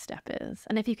that next step is.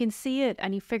 And if you can see it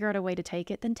and you figure out a way to take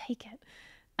it, then take it.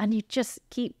 And you just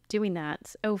keep doing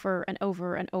that over and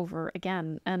over and over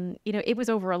again. And, you know, it was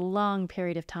over a long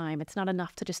period of time. It's not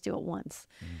enough to just do it once.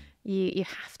 You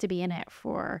have to be in it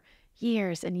for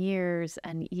years and years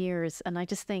and years. And I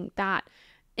just think that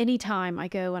anytime I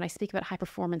go and I speak about high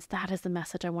performance, that is the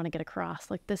message I want to get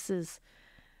across. Like, this is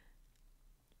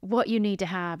what you need to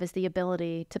have, is the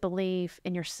ability to believe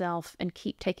in yourself and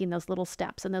keep taking those little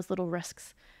steps and those little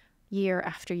risks year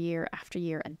after year after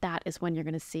year. And that is when you're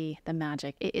going to see the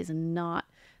magic. It is not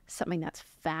something that's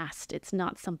fast. It's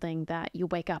not something that you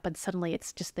wake up and suddenly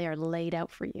it's just there laid out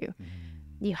for you.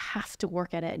 You have to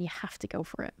work at it and you have to go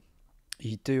for it.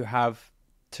 You do have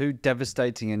 2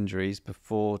 devastating injuries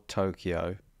before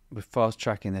Tokyo. We're fast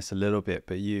tracking this a little bit,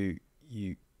 but you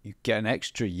get an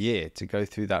extra year to go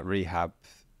through that rehab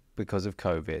because of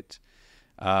COVID.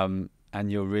 And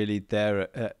you're really there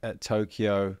at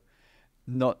Tokyo,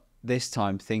 not this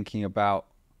time thinking about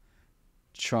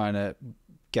trying to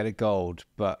get a gold,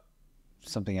 but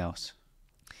something else.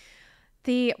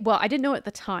 Well, I didn't know at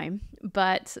the time,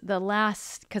 but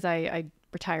because I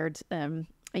retired a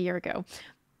year ago,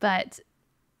 but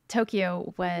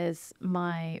Tokyo was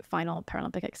my final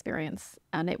Paralympic experience,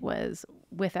 and it was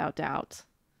without doubt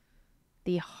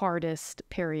the hardest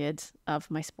period of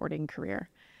my sporting career.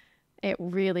 It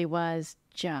really was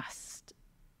just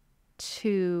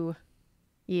 2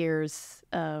 years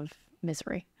of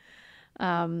misery.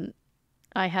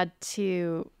 I had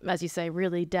 2, as you say,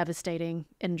 really devastating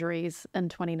injuries in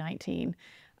 2019,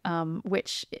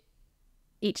 which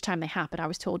each time they happened, I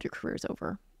was told your career's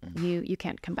over. You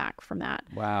can't come back from that.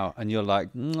 Wow. And you're like,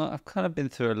 I've kind of been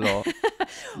through a lot.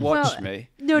 Watch me.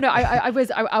 No, I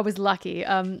was lucky.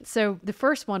 So the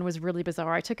first one was really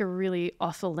bizarre. I took a really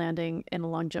awful landing in a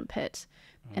long jump pit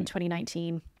in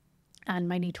 2019, and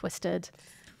my knee twisted,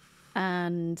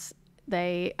 and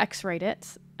they x-rayed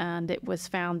it, and it was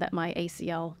found that my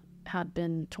ACL had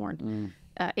been torn.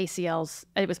 ACLs,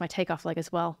 it was my takeoff leg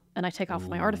as well. And I take off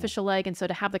my artificial leg. And so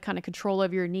to have the kind of control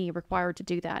over your knee required to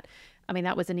do that, I mean,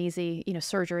 that was an easy,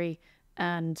 surgery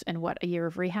and a year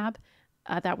of rehab.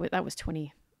 That was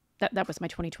my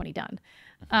 2020 done.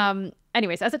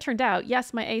 Anyways, as it turned out,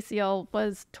 yes, my ACL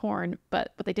was torn,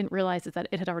 but what they didn't realize is that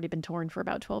it had already been torn for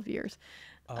about 12 years.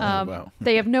 Wow.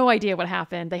 They have no idea what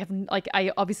happened. They have,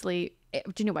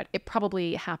 do you know what? It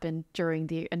probably happened during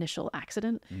the initial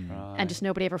accident, and just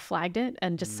nobody ever flagged it,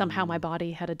 and just somehow my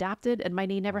body had adapted, and my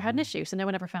knee never had an issue, so no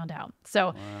one ever found out.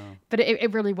 So, but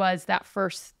it really was that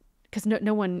first, because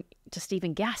no one just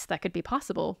even guessed that could be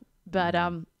possible. But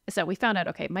so we found out,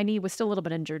 okay, my knee was still a little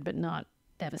bit injured, but not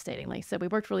devastatingly. So we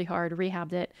worked really hard,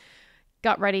 rehabbed it,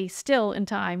 got ready still in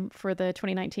time for the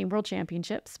 2019 World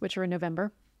Championships, which are in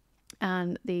November.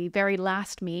 And the very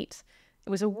last meet, it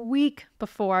was a week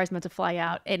before I was meant to fly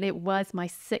out, and it was my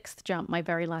 6th jump, my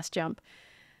very last jump.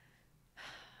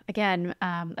 Again,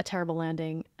 a terrible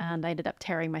landing, and I ended up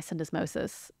tearing my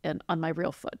syndesmosis on my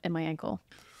real foot, in my ankle.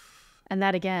 And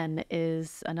that, again,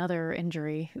 is another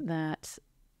injury that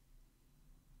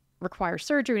requires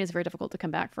surgery and is very difficult to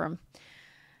come back from.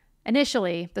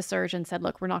 Initially, the surgeon said,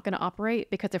 look, we're not going to operate,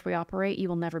 because if we operate, you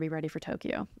will never be ready for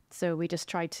Tokyo. So we just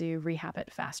tried to rehab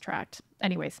it fast-tracked.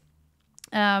 Anyways,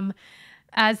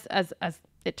 as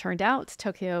it turned out,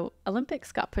 Tokyo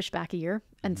Olympics got pushed back a year.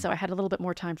 And so I had a little bit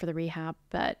more time for the rehab,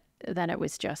 but then it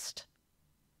was just,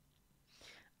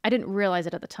 I didn't realize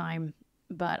it at the time,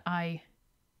 but I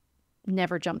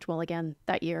never jumped well again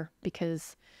that year,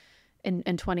 because in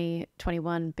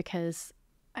 2021, because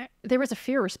there was a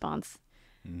fear response.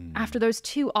 After those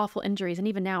 2 awful injuries, and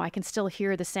even now I can still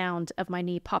hear the sound of my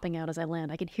knee popping out as I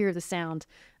land. I can hear the sound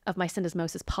of my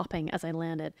syndesmosis popping as I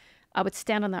landed. I would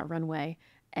stand on that runway,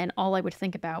 and all I would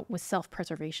think about was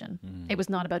self-preservation. It was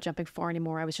not about jumping far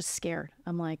anymore. I was just scared.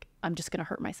 I'm like, I'm just going to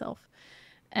hurt myself.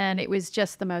 And it was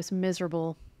just the most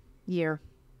miserable year,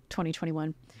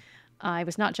 2021. I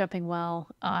was not jumping well.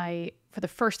 I, for the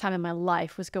first time in my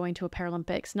life, was going to a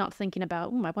Paralympics, not thinking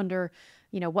about, I wonder,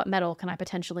 what medal can I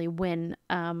potentially win?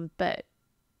 But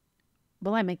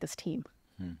will I make this team?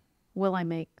 Will I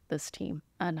make this team?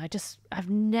 And I've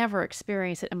never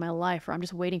experienced it in my life where I'm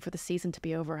just waiting for the season to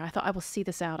be over. I thought I will see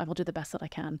this out. I will do the best that I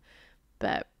can.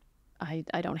 But I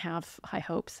don't have high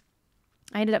hopes.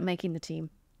 I ended up making the team.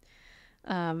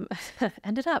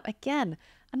 Ended up, again,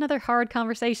 another hard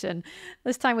conversation,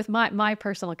 this time with my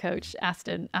personal coach,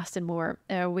 Aston Moore.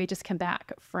 We just came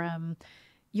back from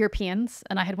Europeans,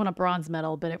 and I had won a bronze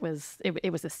medal, but it was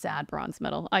a sad bronze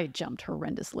medal. I jumped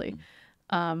horrendously.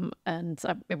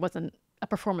 It wasn't a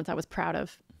performance I was proud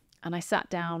of. And I sat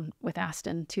down with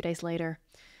Aston 2 days later,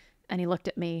 and he looked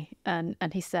at me and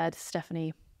he said,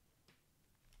 Stephanie,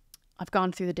 I've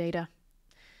gone through the data.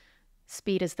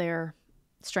 Speed is there.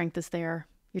 Strength is there.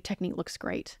 Your technique looks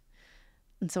great.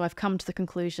 And so I've come to the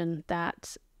conclusion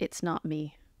that it's not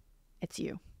me, it's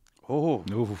you. Oh.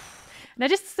 And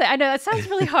I know that sounds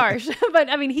really harsh, but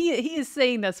I mean, he is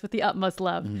saying this with the utmost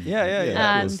love. Yeah.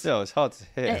 And still, it's hard to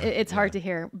hear. It's hard to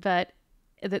hear, but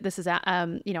this is,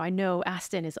 I know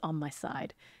Aston is on my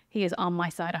side. He is on my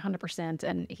side 100%.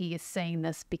 And he is saying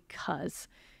this because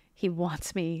he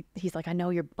wants me. He's like, I know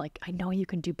you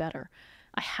can do better.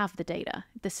 I have the data.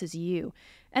 This is you.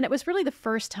 And it was really the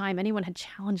first time anyone had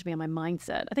challenged me on my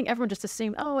mindset. I think everyone just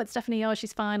assumed, it's Stephanie. Oh,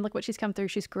 she's fine. Look what she's come through.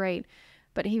 She's great.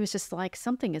 But he was just like,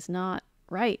 something is not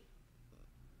right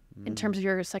in terms of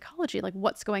your psychology. Like,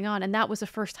 what's going on? And that was the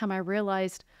first time I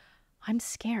realized I'm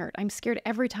scared. I'm scared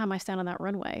every time I stand on that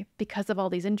runway because of all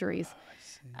these injuries.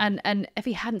 And if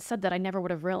he hadn't said that, I never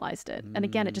would have realized it. And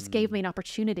again, it just gave me an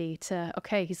opportunity to,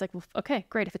 he's like, well, okay,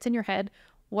 great. If it's in your head,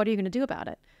 what are you going to do about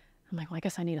it? I'm like, well, I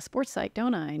guess I need a sports psych,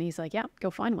 don't I? And he's like, yeah, go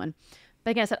find one.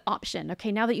 But again, it's that option.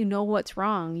 Okay, now that you know what's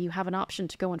wrong, you have an option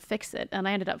to go and fix it. And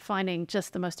I ended up finding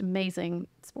just the most amazing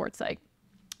sports psych,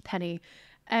 Penny.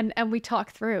 And we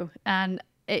talked through. And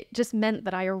it just meant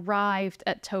that I arrived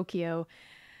at Tokyo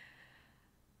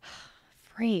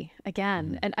free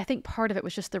again. And I think part of it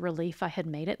was just the relief I had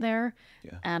made it there.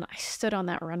 Yeah. And I stood on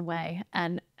that runway.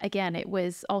 And again, it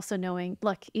was also knowing,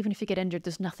 look, even if you get injured,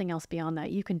 there's nothing else beyond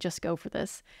that. You can just go for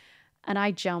this. And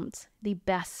I jumped the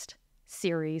best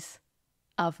series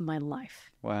of my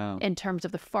life. Wow. In terms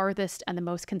of the farthest and the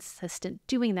most consistent,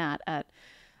 doing that at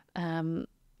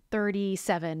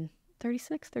 37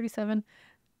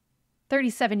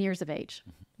 years of age,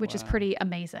 which is pretty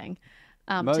amazing.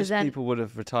 Most people would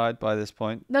have retired by this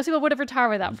point. Most people would have retired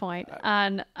by that point.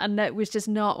 And that was just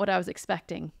not what I was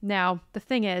expecting. Now, the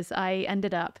thing is, I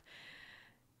ended up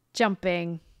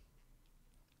jumping,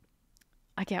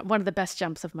 again, one of the best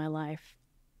jumps of my life,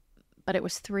 but it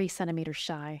was 3 centimeters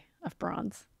shy of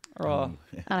bronze. Oh.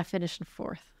 And I finished in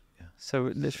 4th. Yeah.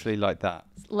 So literally like that.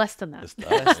 Less than that.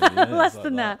 Less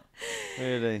than that.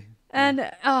 Really? And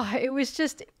it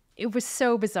was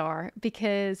so bizarre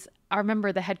because I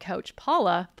remember the head coach,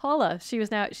 Paula, she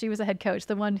was a head coach,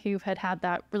 the one who had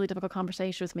that really difficult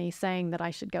conversation with me saying that I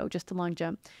should go just to long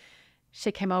jump.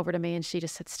 She came over to me and she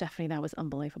just said, Stephanie, that was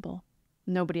unbelievable.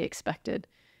 Nobody expected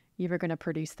you were going to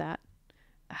produce that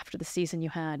after the season you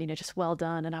had, just well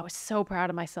done. And I was so proud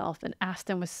of myself, and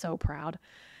Aston was so proud.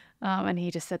 And he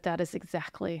just said, that is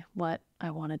exactly what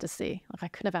I wanted to see. Like, I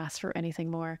couldn't have asked for anything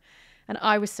more. And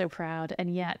I was so proud.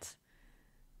 And yet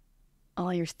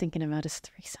all you're thinking about is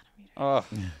 3 centimeters. Oh,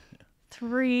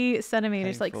 3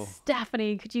 centimeters. Painful. Like,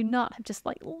 Stephanie, could you not have just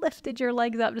lifted your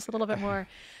legs up just a little bit more?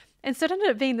 And so it ended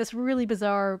up being this really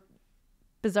bizarre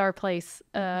place.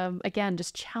 Again,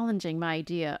 just challenging my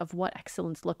idea of what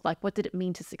excellence looked like. What did it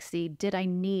mean to succeed? Did I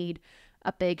need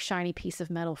a big shiny piece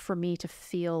of metal for me to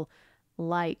feel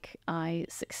like I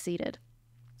succeeded?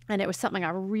 And it was something I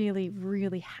really,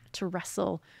 really had to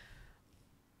wrestle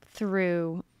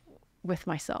through with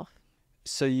myself.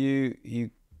 So you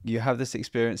have this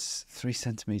experience 3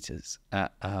 centimeters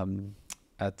at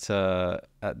the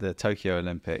Tokyo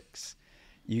Olympics.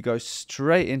 You go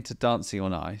straight into dancing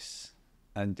on ice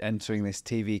and entering this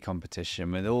TV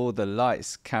competition with all the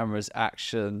lights, cameras,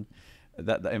 action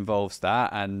that involves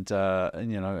that, and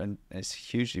it's a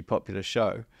hugely popular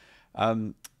show.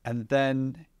 And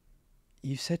then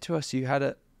you said to us you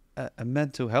had a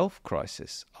mental health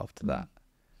crisis after that.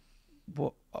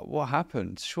 What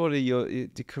happened? Surely your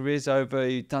career's over.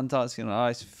 You've done dancing on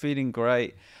ice, feeling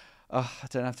great. Oh, I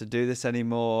don't have to do this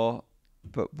anymore.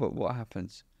 But what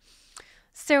happens?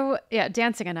 So yeah,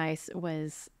 dancing on ice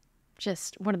was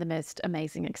just one of the most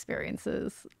amazing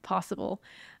experiences possible.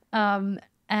 And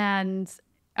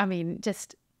I mean,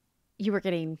 just you were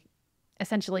getting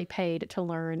essentially paid to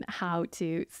learn how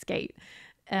to skate.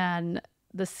 And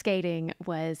the skating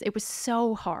it was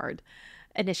so hard.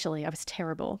 Initially, I was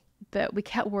terrible, but we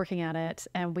kept working at it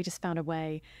and we just found a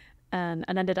way and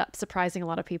ended up surprising a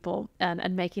lot of people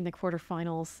and making the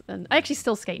quarterfinals. And I actually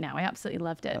still skate now. I absolutely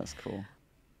loved it. That's cool.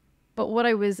 But what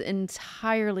I was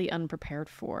entirely unprepared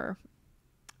for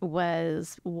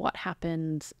was what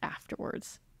happened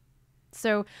afterwards.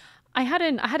 So I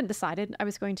hadn't decided I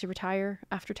was going to retire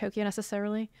after Tokyo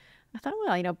necessarily. I thought,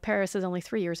 well, Paris is only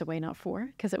 3 years away, not 4,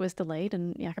 because it was delayed,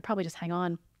 and I could probably just hang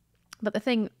on. But the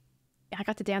thing, I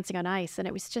got to dancing on ice, and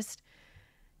it was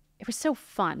so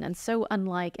fun and so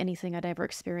unlike anything I'd ever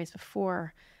experienced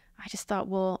before. I just thought,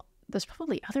 well, there's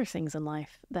probably other things in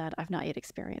life that I've not yet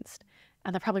experienced,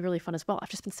 and they're probably really fun as well. I've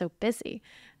just been so busy.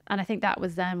 And I think that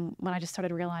was then when I just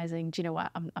started realizing, do you know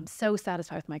what? I'm so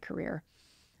satisfied with my career.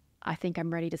 I think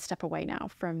I'm ready to step away now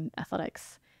from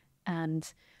athletics.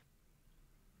 And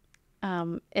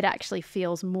it actually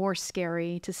feels more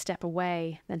scary to step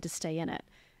away than to stay in it.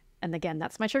 And again,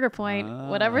 that's my trigger point.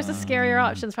 Whatever's the scarier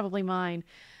option is probably mine.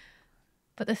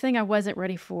 But the thing I wasn't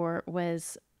ready for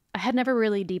was I had never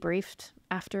really debriefed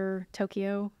after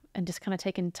Tokyo and just kind of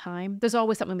taken time. There's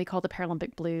always something we call the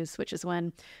Paralympic blues, which is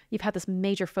when you've had this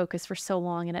major focus for so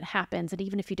long and it happens. And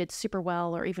even if you did super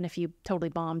well, or even if you totally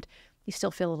bombed, you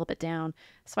still feel a little bit down.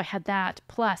 So I had that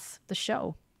plus the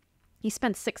show. You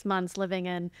spent 6 months living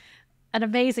in an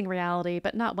amazing reality,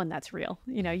 but not one that's real.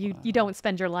 You don't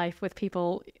spend your life with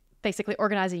people basically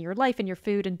organizing your life and your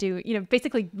food and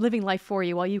basically living life for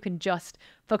you while you can just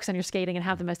focus on your skating and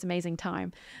have the most amazing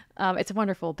time. It's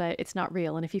wonderful, but it's not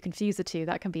real. And if you confuse the two,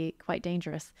 that can be quite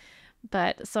dangerous.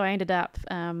 But so I ended up,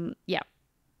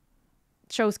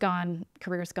 show's gone,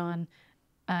 career's gone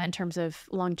in terms of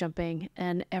long jumping,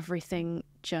 and everything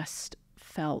just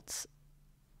felt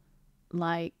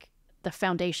like the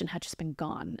foundation had just been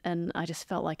gone. And I just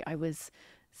felt like I was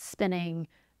spinning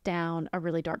down a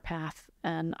really dark path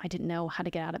and I didn't know how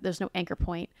to get out of it. There's no anchor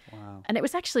point. Wow. And it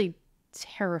was actually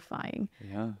terrifying.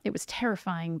 Yeah. It was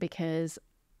terrifying because,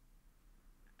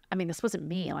 this wasn't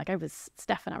me. Like, I was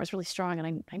Stef and I was really strong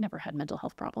and I never had mental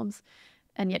health problems.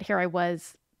 And yet here I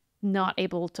was not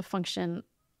able to function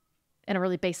in a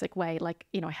really basic way. Like,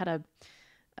 I had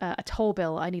a toll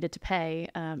bill I needed to pay.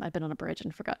 I'd been on a bridge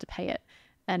and forgot to pay it.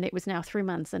 And it was now 3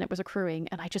 months and it was accruing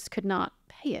and I just could not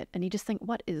pay it. And you just think,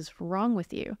 what is wrong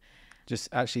with you? Just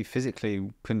actually physically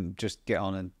couldn't just get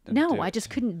on and no, do it. I just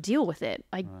couldn't deal with it.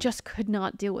 I just could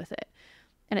not deal with it.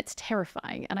 And it's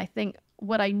terrifying. And I think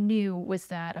what I knew was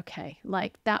that, okay,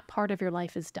 like that part of your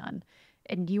life is done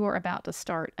and you are about to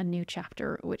start a new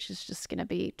chapter, which is just going to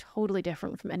be totally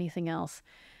different from anything else.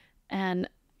 And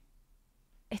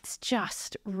it's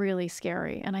just really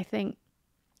scary. And I think,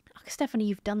 oh, Stephanie,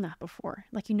 you've done that before.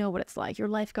 Like, you know what it's like. Your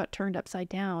life got turned upside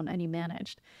down and you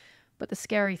managed. But the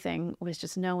scary thing was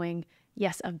just knowing,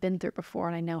 yes, I've been through it before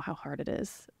and I know how hard it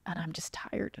is. And I'm just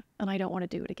tired and I don't want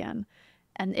to do it again.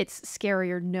 And it's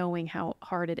scarier knowing how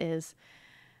hard it is.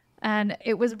 And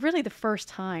it was really the first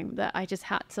time that I just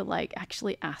had to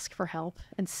actually ask for help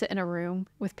and sit in a room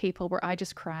with people where I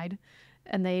just cried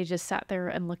and they just sat there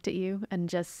and looked at you and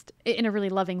just in a really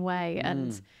loving way.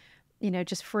 And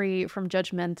just free from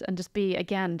judgment and just be,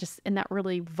 again, just in that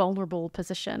really vulnerable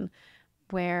position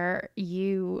where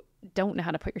you don't know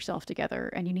how to put yourself together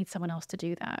and you need someone else to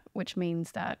do that, which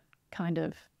means that kind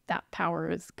of that power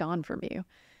is gone from you.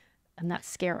 And that's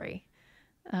scary.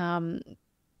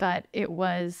 But it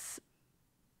was,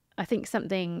 I think,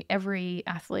 something every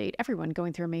athlete, everyone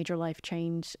going through a major life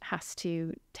change has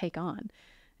to take on.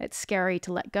 It's scary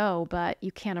to let go, but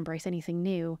you can't embrace anything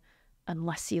new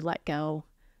unless you let go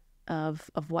of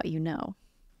what you know.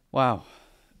 Wow.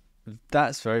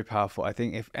 That's very powerful. I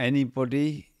think if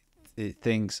anybody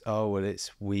thinks, oh, well,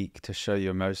 it's weak to show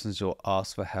your emotions or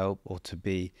ask for help or to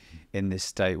be in this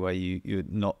state where you're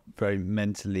not very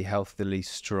mentally, healthily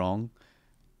strong,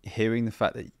 hearing the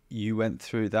fact that you went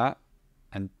through that,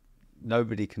 and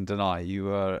nobody can deny you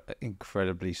are an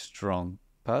incredibly strong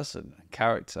person,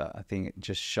 character. I think it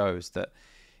just shows that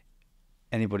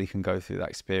anybody can go through that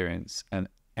experience and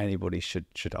anybody should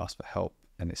ask for help.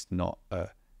 And it's not a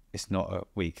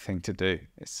weak thing to do.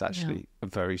 It's actually a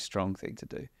very strong thing to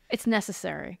do. It's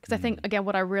necessary. Because I think, again,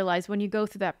 what I realized when you go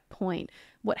through that point,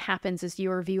 what happens is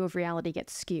your view of reality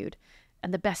gets skewed.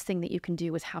 And the best thing that you can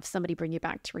do is have somebody bring you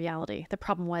back to reality. The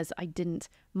problem was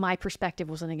my perspective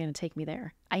wasn't going to take me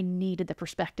there. I needed the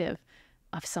perspective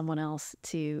of someone else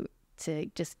to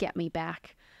just get me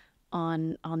back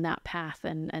on that path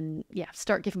and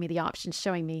start giving me the options,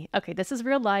 showing me, okay, this is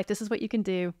real life. This is what you can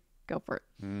do. Go for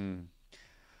it.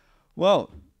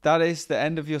 Well, that is the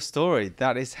end of your story.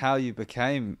 That is how you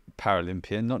became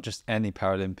Paralympian, not just any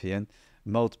Paralympian,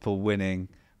 multiple winning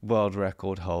world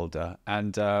record holder.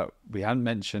 And we hadn't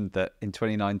mentioned that in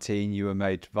 2019 you were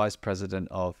made vice president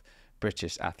of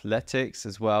British Athletics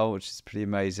as well, which is pretty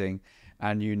amazing.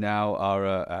 And you now are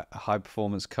a high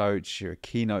performance coach, you're a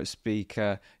keynote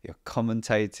speaker, you're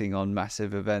commentating on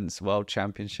massive events, world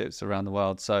championships around the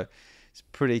world. So it's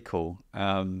pretty cool.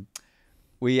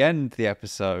 We end the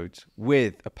episode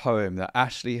with a poem that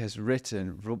Ashley has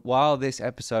written while this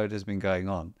episode has been going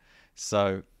on.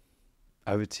 So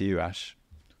over to you, Ash.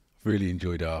 Really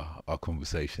enjoyed our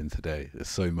conversation today. There's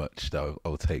so much that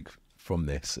I'll take from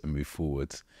this and move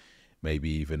forwards.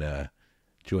 Maybe even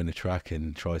join the track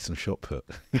and try some shot put.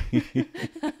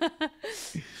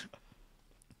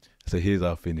 So here's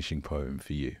our finishing poem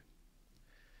for you.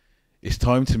 It's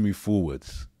time to move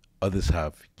forwards. Others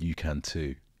have, you can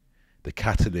too. The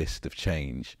catalyst of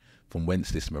change from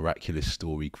whence this miraculous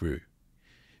story grew.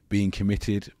 Being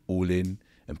committed, all in,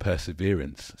 and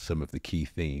perseverance, some of the key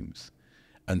themes.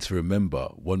 And to remember,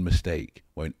 one mistake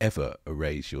won't ever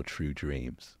erase your true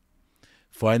dreams.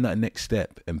 Find that next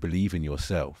step and believe in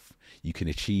yourself. You can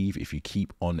achieve if you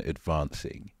keep on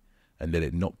advancing. And let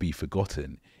it not be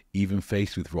forgotten, even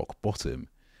faced with rock bottom,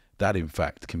 that in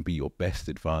fact can be your best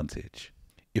advantage.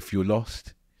 If you're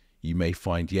lost, you may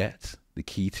find yet the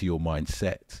key to your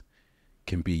mindset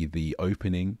can be the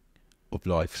opening of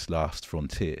life's last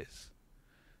frontiers.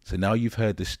 So now you've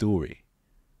heard the story,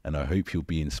 and I hope you'll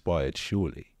be inspired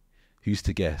surely. Who's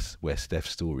to guess where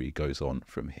Stef's story goes on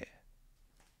from here?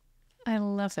 I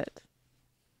love it.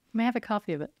 May I have a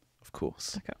copy of it? Of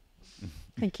course. Okay.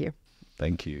 Thank you.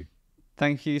 Thank you.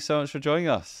 Thank you so much for joining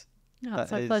us. No,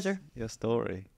 it's my pleasure. Your story.